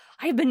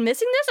 I've been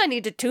missing this? I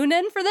need to tune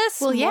in for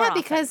this? Well, more yeah,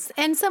 often. because,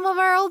 and some of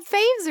our old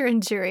faves are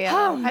in Juryo.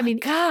 Oh my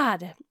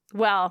God.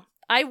 Well,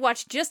 I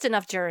watched just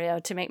enough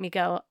Juryo to make me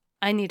go,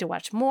 I need to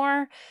watch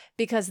more,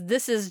 because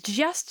this is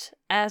just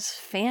as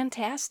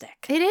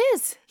fantastic. It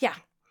is. Yeah.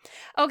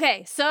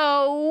 Okay,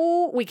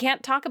 so we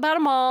can't talk about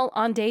them all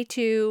on day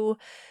 2,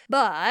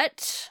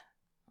 but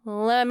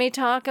let me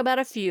talk about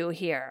a few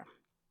here.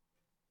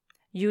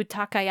 Yu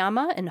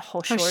Takayama and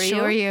Hoshoryu.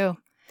 Hoshoryu.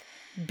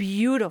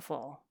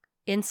 Beautiful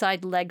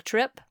inside leg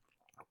trip.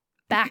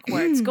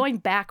 Backwards, going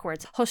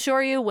backwards.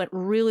 Hoshoryu went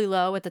really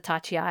low at the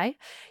Tachiai.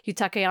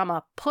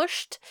 Yutakayama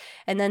pushed,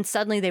 and then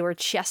suddenly they were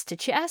chest to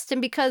chest.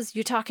 And because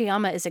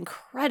Yutakayama is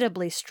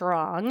incredibly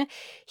strong,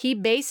 he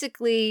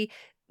basically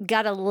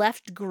got a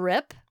left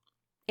grip,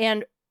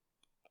 and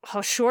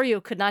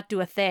Hoshoryu could not do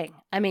a thing.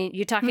 I mean,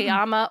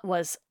 Yutakayama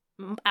was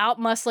out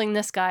muscling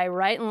this guy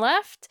right and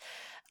left,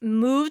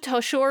 moved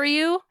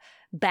Hoshoryu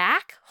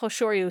back.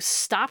 Hoshoryu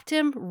stopped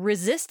him,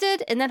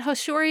 resisted, and then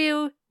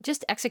Hoshoryu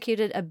just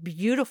executed a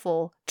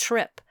beautiful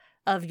trip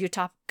of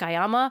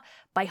Yutakayama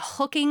by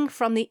hooking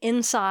from the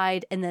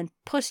inside and then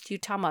pushed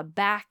Yutama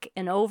back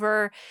and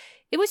over.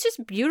 It was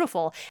just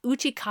beautiful.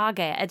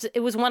 Uchikage. It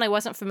was one I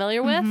wasn't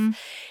familiar with.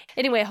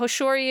 Anyway,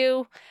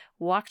 Hoshoryu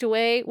walked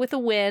away with a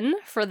win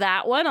for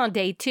that one on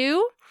day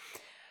 2.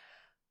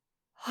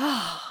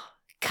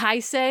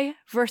 Kaisei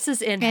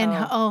versus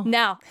Inho. Oh.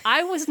 Now,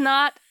 I was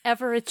not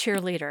ever a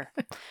cheerleader,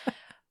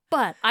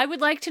 but I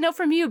would like to know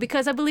from you,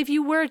 because I believe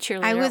you were a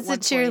cheerleader. I was a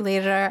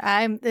cheerleader.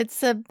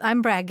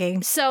 I'm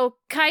bragging. So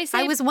Kaisei,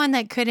 I was one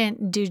that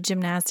couldn't do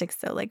gymnastics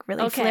though, like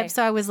really flip.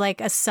 So I was like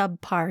a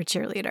subpar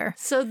cheerleader.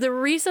 So the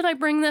reason I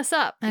bring this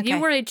up, you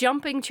were a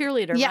jumping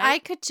cheerleader, Yeah, right? I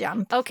could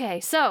jump. Okay,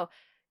 so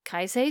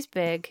Kaisei's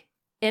big,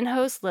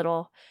 Inho's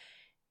little.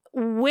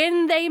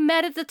 When they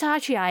met at the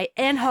Tachiai,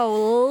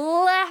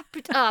 Enho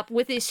leapt up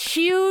with this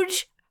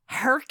huge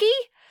herky.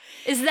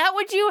 Is that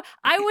what you?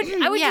 I would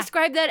Yeah.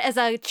 describe that as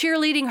a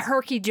cheerleading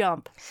herky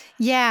jump.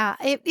 Yeah,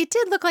 it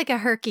did look like a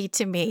herky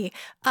to me.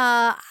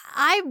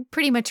 I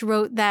pretty much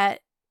wrote that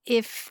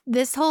if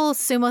this whole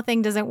sumo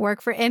thing doesn't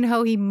work for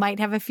Inho, he might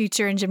have a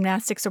future in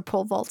gymnastics or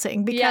pole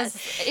vaulting, because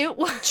It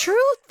was.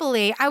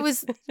 truthfully, I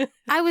was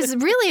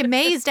really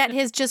amazed at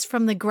his just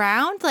from the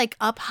ground, like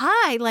up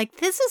high. Like,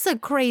 this is a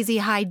crazy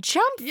high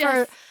jump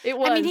Yes, it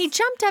was. I mean, he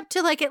jumped up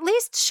to like at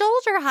least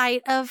shoulder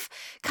height of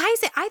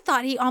Kaisei. I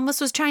thought he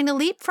almost was trying to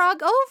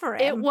leapfrog over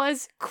him. It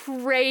was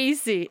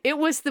crazy. It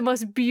was the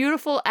most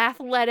beautiful,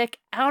 athletic,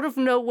 out of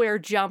nowhere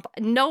jump.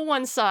 No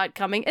one saw it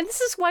coming. And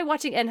this is why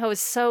watching Enho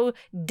is so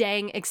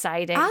dang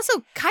exciting.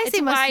 Also,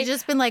 Kaise must have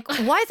just been like,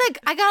 why is that?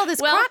 I got all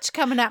this crotch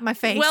coming at my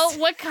face. Well,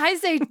 what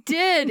Kaise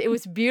did, it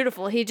was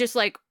beautiful. He just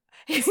like,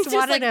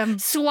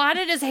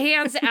 swatted his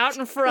hands out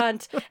in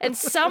front, and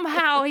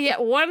somehow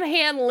one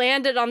hand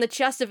landed on the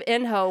chest of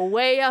Enho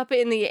way up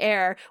in the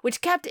air,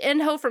 which kept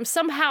Enho from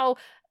somehow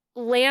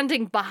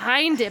landing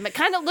behind him. It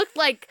kind of looked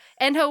like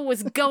Enho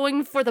was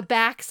going for the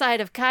backside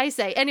of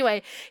Kaise.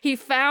 Anyway, he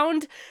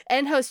found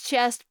Enho's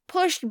chest,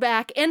 pushed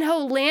back.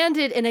 Enho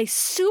landed in a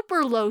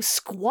super low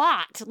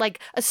squat, like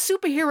a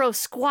superhero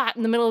squat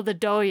in the middle of the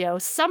dojo,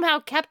 somehow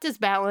kept his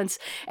balance,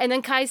 and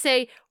then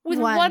Kaise, with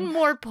one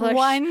more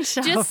push,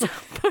 just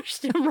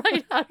pushed him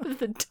right out of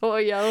the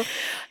dojo.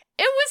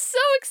 It was so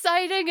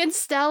exciting and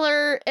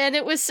stellar, and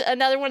it was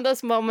another one of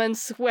those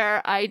moments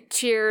where I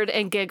cheered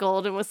and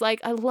giggled and was like,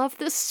 I love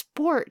this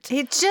sport.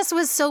 It just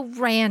was so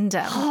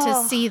random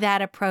to see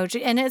that approach.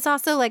 And it's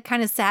also like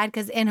kind of sad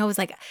because Enho was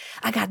like,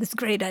 I got this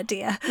great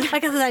idea. I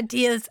got this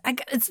idea.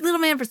 It's little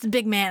man versus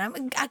big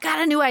man. I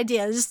got a new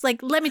idea. Just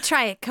like, let me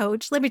try it,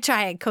 coach. Let me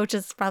try it. Coach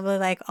is probably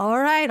like, all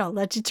right, I'll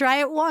let you try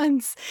it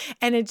once.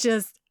 And it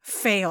just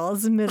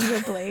fails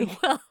miserably.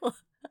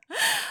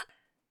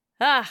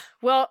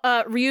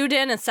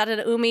 Ryuden and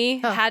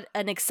Sadanoumi had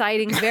an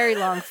exciting, very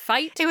long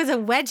fight. It was a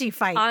wedgie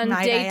fight on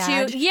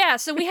day 2. Yeah,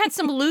 so we had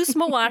some loose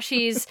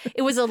mawashis.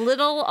 It was a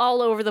little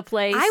all over the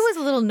place. I was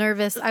a little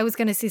nervous. I was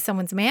going to see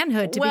someone's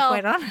manhood, to be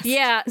quite honest.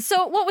 Yeah,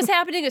 so what was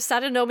happening is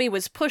Sadanoumi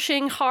was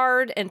pushing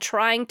hard and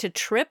trying to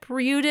trip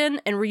Ryuden,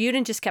 and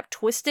Ryuden just kept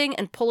twisting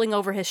and pulling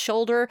over his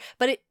shoulder,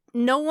 but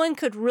no one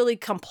could really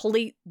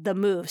complete the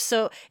move.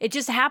 So it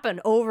just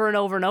happened over and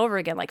over and over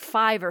again, like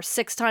 5 or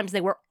 6 times. They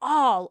were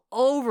all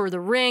over the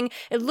ring.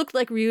 It looked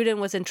like Ryuden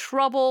was in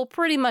trouble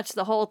pretty much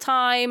the whole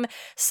time.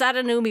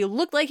 Sadanoumi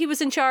looked like he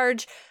was in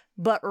charge,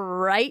 but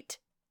right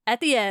at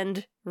the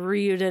end,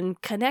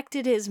 Ryuden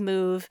connected his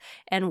move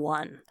and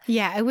won.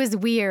 Yeah, it was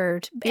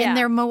weird. Yeah. And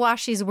their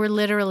mawashis were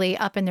literally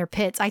up in their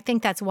pits. I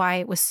think that's why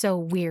it was so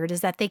weird,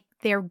 is that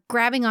they're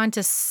grabbing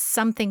onto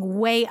something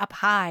way up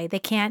high. They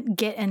can't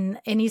get in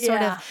any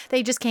sort of,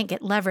 they just can't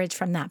get leverage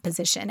from that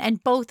position.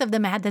 And both of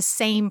them had the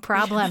same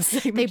problem.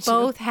 They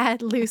both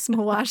had loose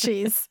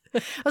mawashis.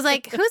 I was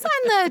like, who's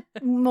on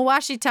the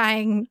mawashi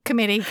tying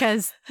committee?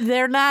 Because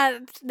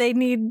they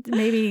need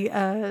maybe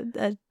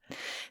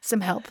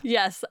some help.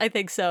 Yes, I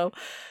think so.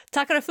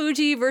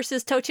 Takarafuji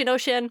versus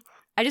Tochinoshin.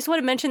 I just want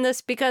to mention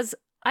this because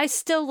I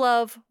still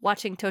love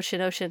watching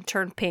Tochinoshin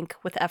turn pink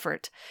with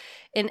effort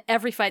in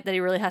every fight that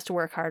he really has to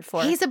work hard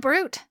for. He's a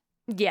brute.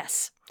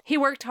 Yes, he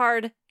worked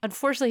hard.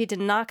 Unfortunately, he did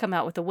not come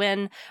out with a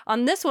win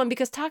on this one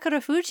because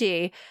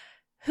Takarafuji,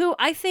 who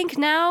I think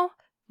now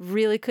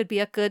really could be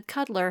a good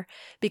cuddler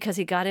because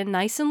he got in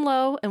nice and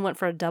low and went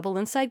for a double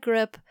inside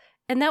grip.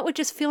 And that would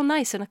just feel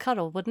nice in a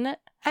cuddle, wouldn't it?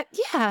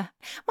 Yeah.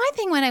 My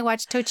thing when I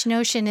watch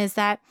Tochinoshin is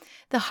that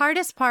the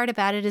hardest part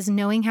about it is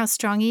knowing how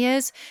strong he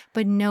is,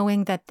 but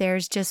knowing that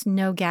there's just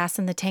no gas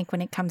in the tank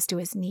when it comes to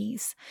his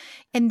knees.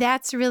 And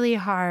that's really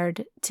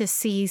hard to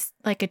see,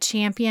 like a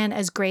champion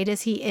as great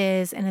as he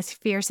is and as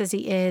fierce as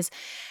he is,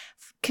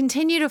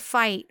 continue to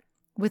fight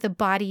with a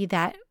body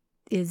that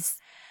is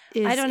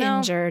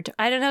injured.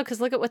 I don't know,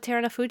 because look at what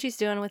Terunofuji's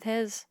doing with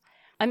his.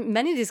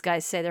 Many of these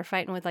guys say they're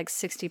fighting with like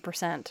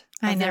 60%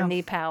 of their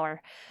knee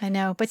power. I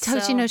know, but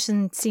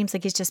Tochinoshin seems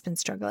like he's just been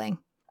struggling.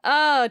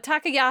 Oh,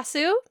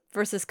 Takayasu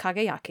versus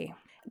Kagayaki.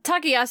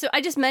 Takayasu,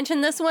 I just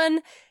mentioned this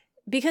one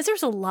because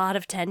there's a lot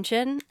of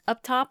tension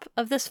up top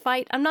of this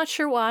fight. I'm not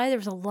sure why. There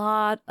was a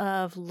lot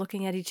of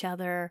looking at each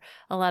other,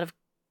 a lot of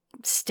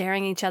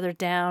staring each other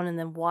down and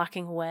then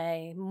walking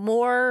away,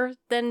 more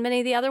than many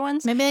of the other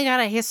ones. Maybe they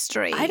got a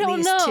history. I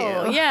don't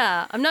know.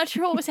 Yeah, I'm not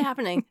sure what was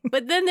happening.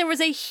 But then there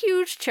was a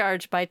huge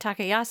charge by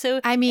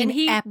Takayasu. I mean, and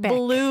he epic.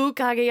 blew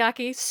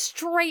Kagayaki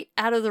straight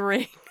out of the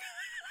ring.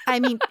 I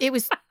mean, it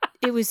was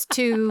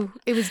done.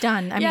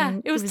 I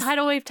mean, it was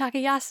tidal wave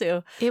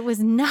Takayasu. It was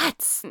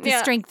nuts. The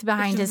strength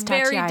behind his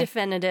tachiai. Very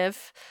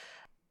definitive.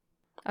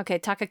 Okay,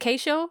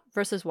 Takakeisho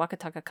versus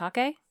Wakataka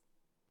Kake.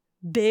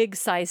 Big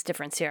size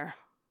difference here.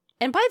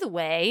 And by the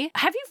way,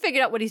 have you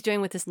figured out what he's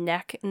doing with his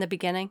neck in the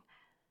beginning?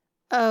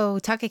 Oh,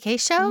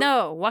 Takakeisho?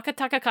 No,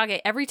 Wakataka Kage,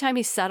 every time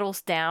he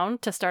settles down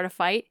to start a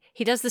fight,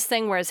 he does this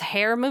thing where his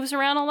hair moves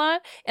around a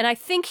lot. And I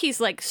think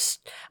he's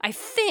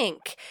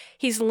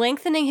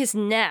lengthening his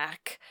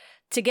neck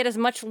to get as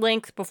much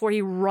length before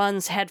he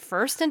runs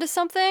headfirst into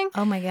something.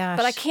 Oh my gosh.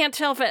 But I can't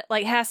tell if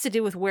it has to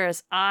do with where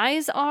his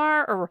eyes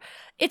are, or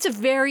it's a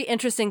very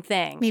interesting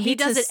thing. Maybe he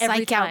does it every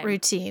psych out time.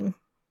 routine.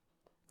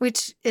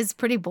 Which is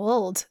pretty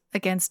bold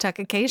against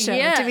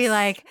Takakeisho to be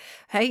like,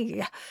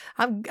 hey,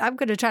 I'm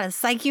going to try to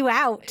psych you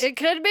out. It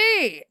could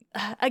be.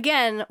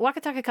 Again,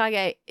 Wakataka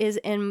Kage is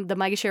in the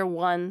Maegashira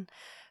 1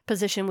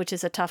 position, which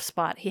is a tough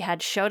spot. He had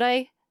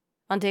Shodai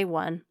on day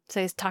 1,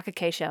 so he's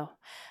Takakeisho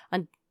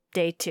on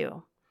day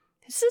 2.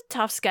 This is a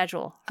tough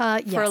schedule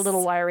for a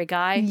little wiry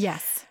guy.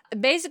 Yes.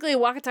 Basically,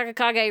 Wakataka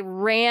Kage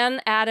ran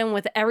at him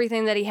with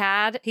everything that he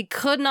had. He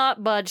could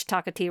not budge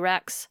Taka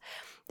T-Rex.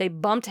 They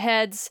bumped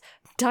heads.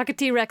 Taka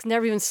T-Rex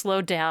never even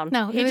slowed down.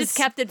 No, he just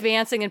kept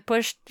advancing and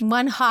pushed.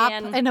 One hop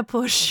and a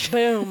push.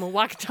 Boom,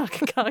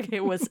 Wakataka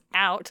Kage was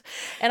out.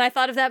 And I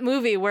thought of that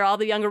movie where all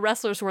the younger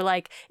wrestlers were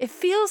like, it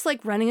feels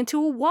like running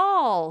into a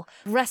wall,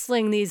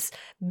 wrestling these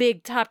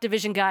big top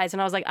division guys. And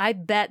I was like, I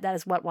bet that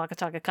is what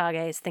Wakataka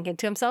Kage is thinking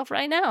to himself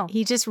right now.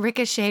 He just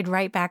ricocheted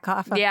right back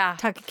off of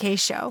Taka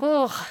Keisho.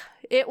 Oh,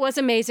 it was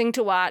amazing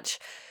to watch.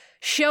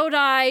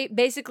 Shodai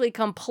basically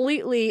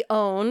completely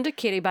owned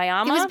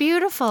Kiribayama. It was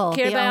beautiful.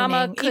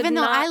 Kiribayama even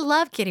though I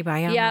love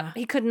Kiribayama. Yeah,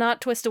 he could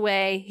not twist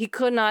away. He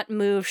could not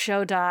move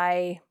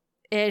Shodai.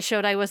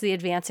 Shodai was the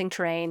advancing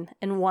train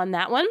and won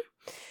that one.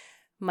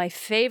 My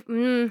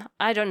favorite.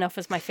 I don't know if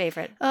it's my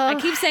favorite. I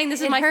keep saying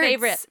this is my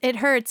favorite. It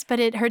hurts, but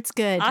it hurts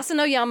good.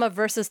 Asanoyama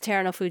versus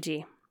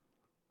Terunofuji.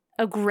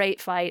 A great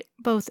fight.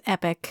 Both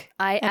epic.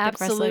 I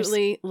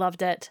absolutely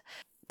loved it.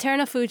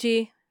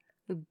 Terunofuji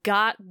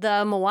got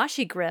the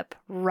Mawashi grip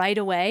right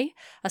away.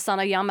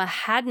 Asanoyama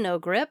had no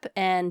grip,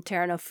 and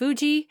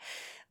Terunofuji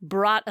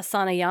brought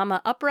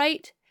Asanoyama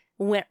upright,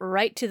 went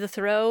right to the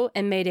throw,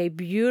 and made a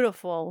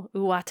beautiful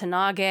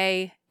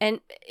Uwatanage.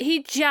 And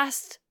he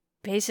just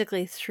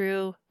basically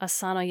threw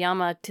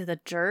Asanoyama to the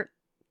dirt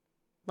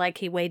like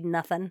he weighed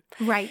nothing.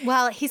 Right.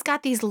 Well, he's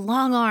got these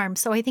long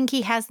arms, so I think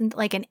he has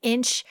like an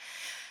inch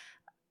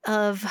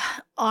of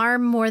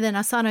arm more than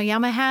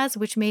Asanoyama has,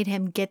 which made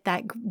him get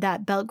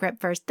that belt grip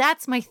first.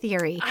 That's my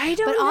theory. I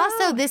don't know. But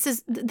also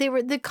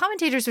the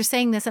commentators were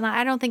saying this, and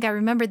I don't think I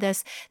remember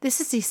this.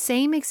 This is the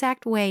same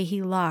exact way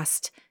he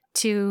lost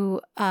to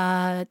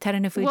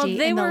Terunofuji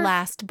in the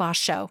last boss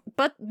show.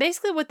 But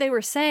basically what they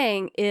were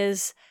saying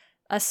is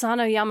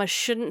Asanoyama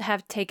shouldn't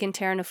have taken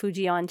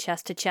Terunofuji on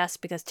chest to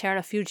chest because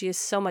Terunofuji is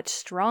so much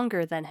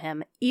stronger than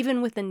him,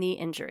 even with the knee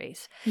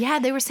injuries. Yeah,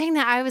 they were saying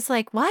that. I was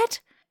like,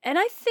 what? And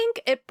I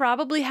think it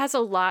probably has a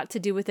lot to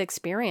do with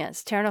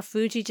experience.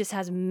 Terunofuji just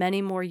has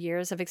many more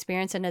years of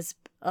experience and has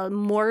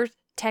more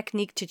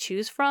technique to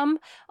choose from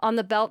on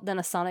the belt than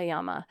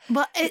Asanoyama.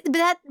 Well,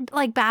 that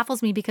like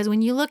baffles me because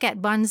when you look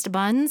at buns to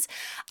buns,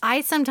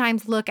 I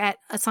sometimes look at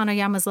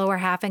Asanoyama's lower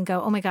half and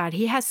go, oh my God,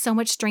 he has so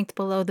much strength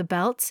below the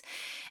belts.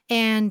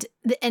 And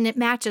it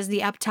matches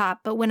the up top.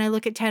 But when I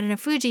look at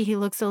Terunofuji, he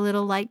looks a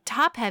little like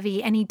top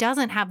heavy and he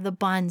doesn't have the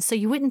buns. So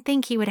you wouldn't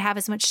think he would have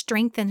as much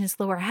strength in his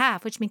lower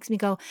half, which makes me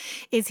go,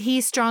 is he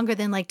stronger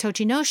than like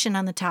Tochinoshin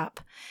on the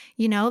top?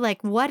 You know,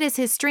 like what is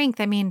his strength?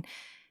 I mean.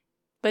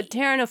 But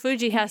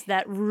Terunofuji has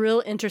that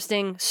real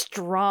interesting,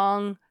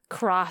 strong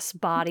cross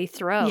body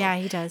throw. Yeah,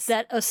 he does.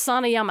 That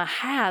Asanoyama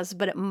has,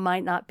 but it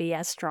might not be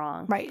as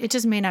strong. Right. It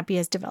just may not be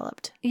as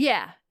developed.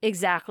 Yeah,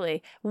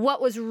 exactly.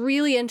 What was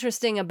really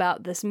interesting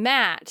about this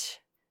match,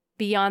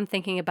 beyond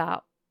thinking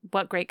about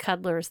what great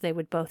cuddlers they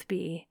would both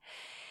be,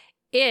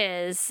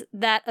 is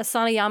that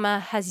Asanoyama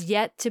has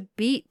yet to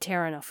beat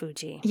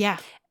Terunofuji. Yeah.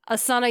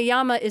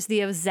 Asanoyama is the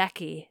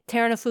Ozeki.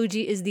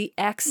 Terunofuji is the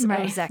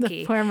ex-Ozeki.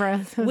 The former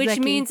Ozeki. Which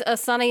means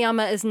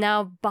Asanoyama is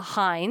now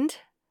behind.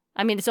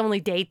 I mean, it's only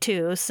day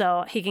 2,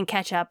 so he can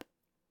catch up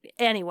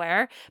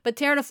anywhere. But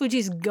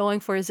Terunofuji's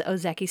going for his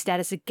Ozeki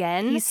status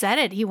again. He said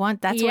it.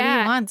 That's what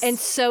he wants. And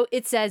so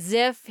it's as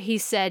if he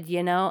said,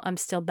 you know, I'm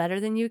still better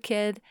than you,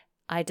 kid.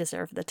 I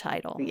deserve the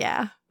title.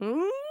 Yeah.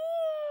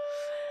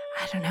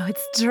 I don't know.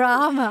 It's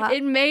drama.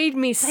 It made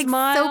me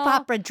smile. Soap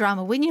opera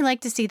drama. Wouldn't you like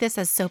to see this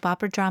as soap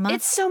opera drama?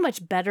 It's so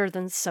much better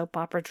than soap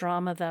opera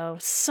drama, though.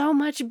 So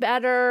much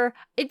better.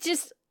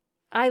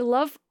 I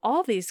love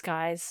all these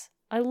guys.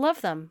 I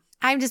love them.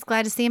 I'm just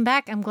glad to see him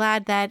back. I'm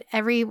glad that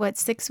every,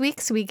 6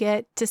 weeks we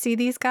get to see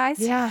these guys.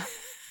 Yeah.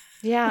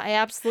 Yeah, I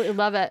absolutely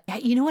love it.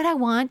 You know what I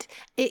want,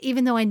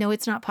 even though I know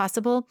it's not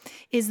possible,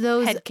 is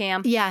those... Head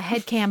cam. Yeah,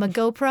 head cam, a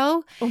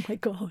GoPro. Oh my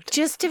God.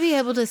 Just to be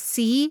able to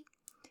see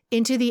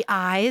into the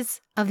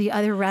eyes of the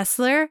other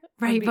wrestler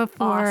right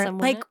before. Awesome,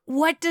 like,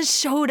 what does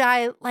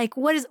Shodai, like,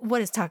 what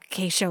does Taka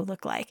Keisho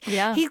look like?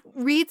 Yeah. He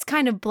reads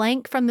kind of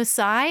blank from the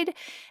side,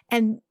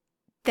 and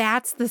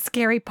that's the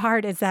scary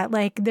part is that,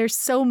 like, there's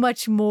so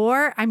much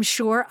more, I'm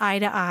sure, eye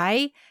to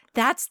eye.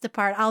 That's the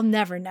part I'll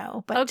never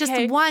know. But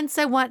just once,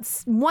 I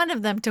want one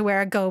of them to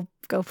wear a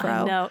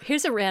GoPro. No,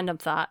 here's a random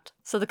thought.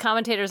 So the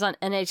commentators on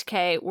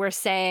NHK were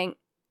saying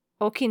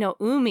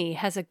Okinoumi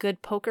has a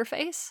good poker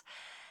face.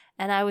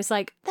 And I was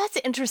like, that's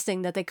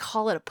interesting that they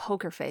call it a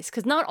poker face.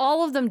 Because not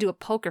all of them do a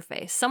poker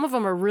face. Some of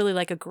them are really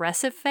like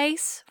aggressive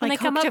face when like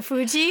they come up.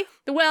 Fuji?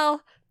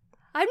 Well,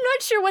 I'm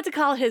not sure what to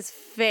call his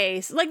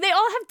face. Like, they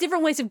all have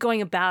different ways of going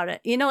about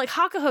it. You know, like,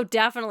 Hakuho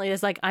definitely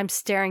is like, I'm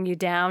staring you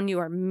down. You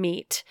are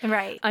meat.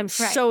 Right. I'm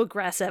so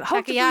aggressive.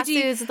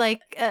 Takayasu is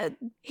like Marlon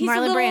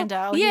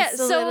Brando. Yeah, he's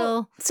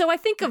so I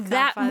think of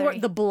that more,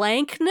 godfathery. the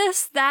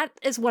blankness, that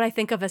is what I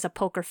think of as a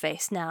poker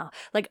face now.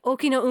 Like,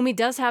 Okinoumi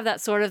does have that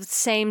sort of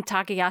same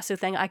Takayasu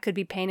thing. I could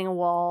be painting a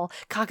wall.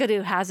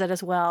 Kakadu has it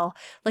as well.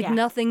 Like,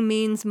 nothing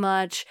means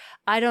much.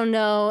 I don't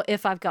know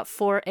if I've got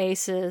 4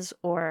 aces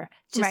or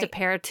just a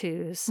pair of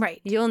 2s. Right.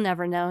 You'll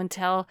never know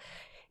until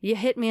you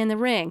hit me in the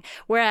ring.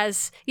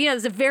 Whereas,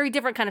 there's a very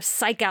different kind of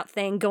psych out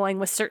thing going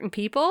with certain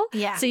people.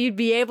 Yeah. So you'd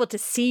be able to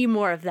see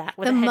more of that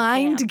with the a head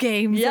mind cam.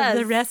 games Yes. of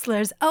the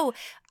wrestlers. Oh,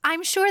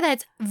 I'm sure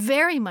that's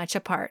very much a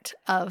part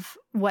of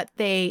what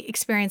they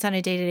experience on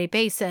a day-to-day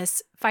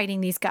basis fighting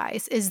these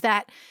guys, is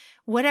that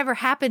whatever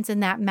happens in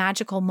that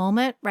magical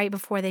moment right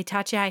before they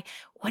touch you,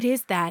 what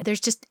is that? There's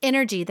just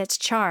energy that's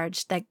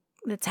charged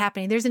that's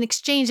happening. There's an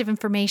exchange of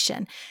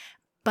information.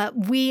 But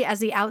we, as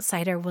the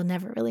outsider, will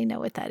never really know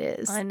what that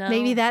is. I know.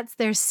 Maybe that's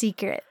their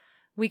secret.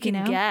 We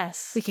can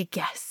guess. We could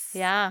guess.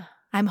 Yeah.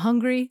 I'm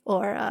hungry,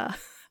 or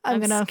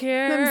I'm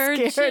scared.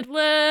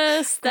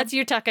 Shitless. That's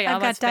your Takayama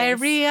I've got face.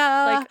 diarrhea.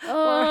 Like,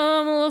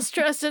 I'm a little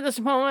stressed at this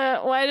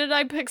moment. Why did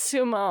I pick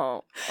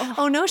sumo?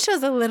 Oh, no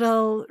show's a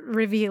little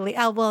revealing.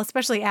 Oh, well,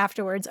 especially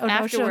afterwards. Oh,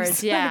 Afterwards, no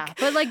show's yeah.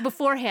 But like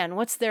beforehand,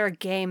 what's their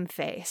game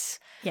face?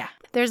 Yeah.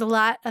 There's a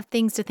lot of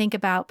things to think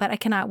about, but I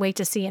cannot wait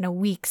to see in a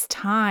week's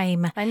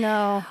time I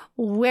know.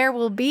 where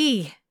we'll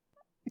be.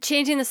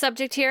 Changing the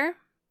subject here,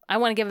 I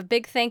want to give a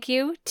big thank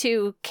you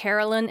to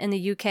Carolyn in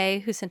the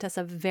UK who sent us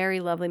a very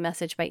lovely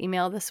message by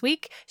email this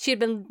week. She had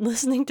been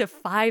listening to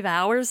 5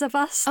 hours of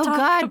us. Oh, talk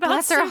God, about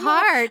bless her sumo.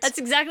 heart. That's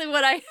exactly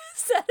what I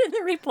said in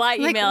the reply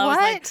Like, email. I was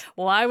like,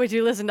 what? why would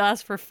you listen to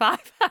us for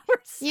 5 hours?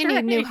 You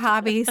need new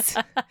hobbies.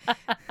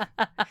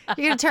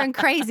 You're going to turn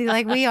crazy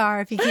like we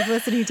are if you keep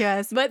listening to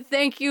us. But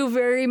thank you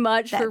very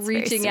much for That's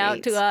very reaching out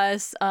sweet. to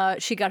us.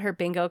 She got her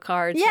bingo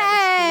cards. Yay!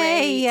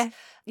 That was great.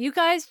 You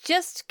guys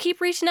just keep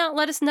reaching out.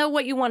 Let us know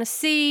what you want to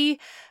see.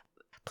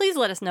 Please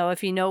let us know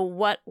if you know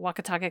what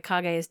Wakataka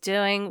Kage is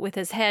doing with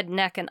his head,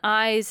 neck, and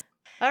eyes.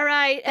 All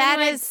right. That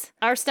anyway, is-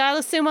 our style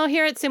of sumo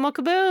here at Sumo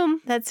Kaboom.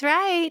 That's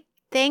right.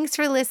 Thanks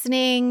for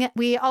listening.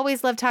 We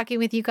always love talking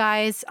with you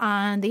guys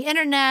on the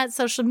internet,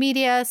 social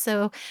media.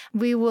 So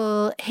we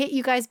will hit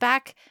you guys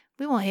back.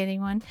 We won't hit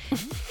anyone.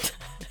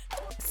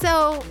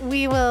 So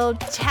we will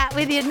chat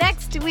with you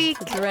next week.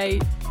 That's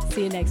right.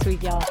 See you next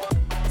week, y'all.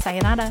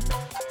 Sayonara.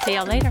 See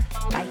y'all later.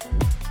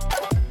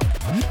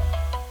 Bye.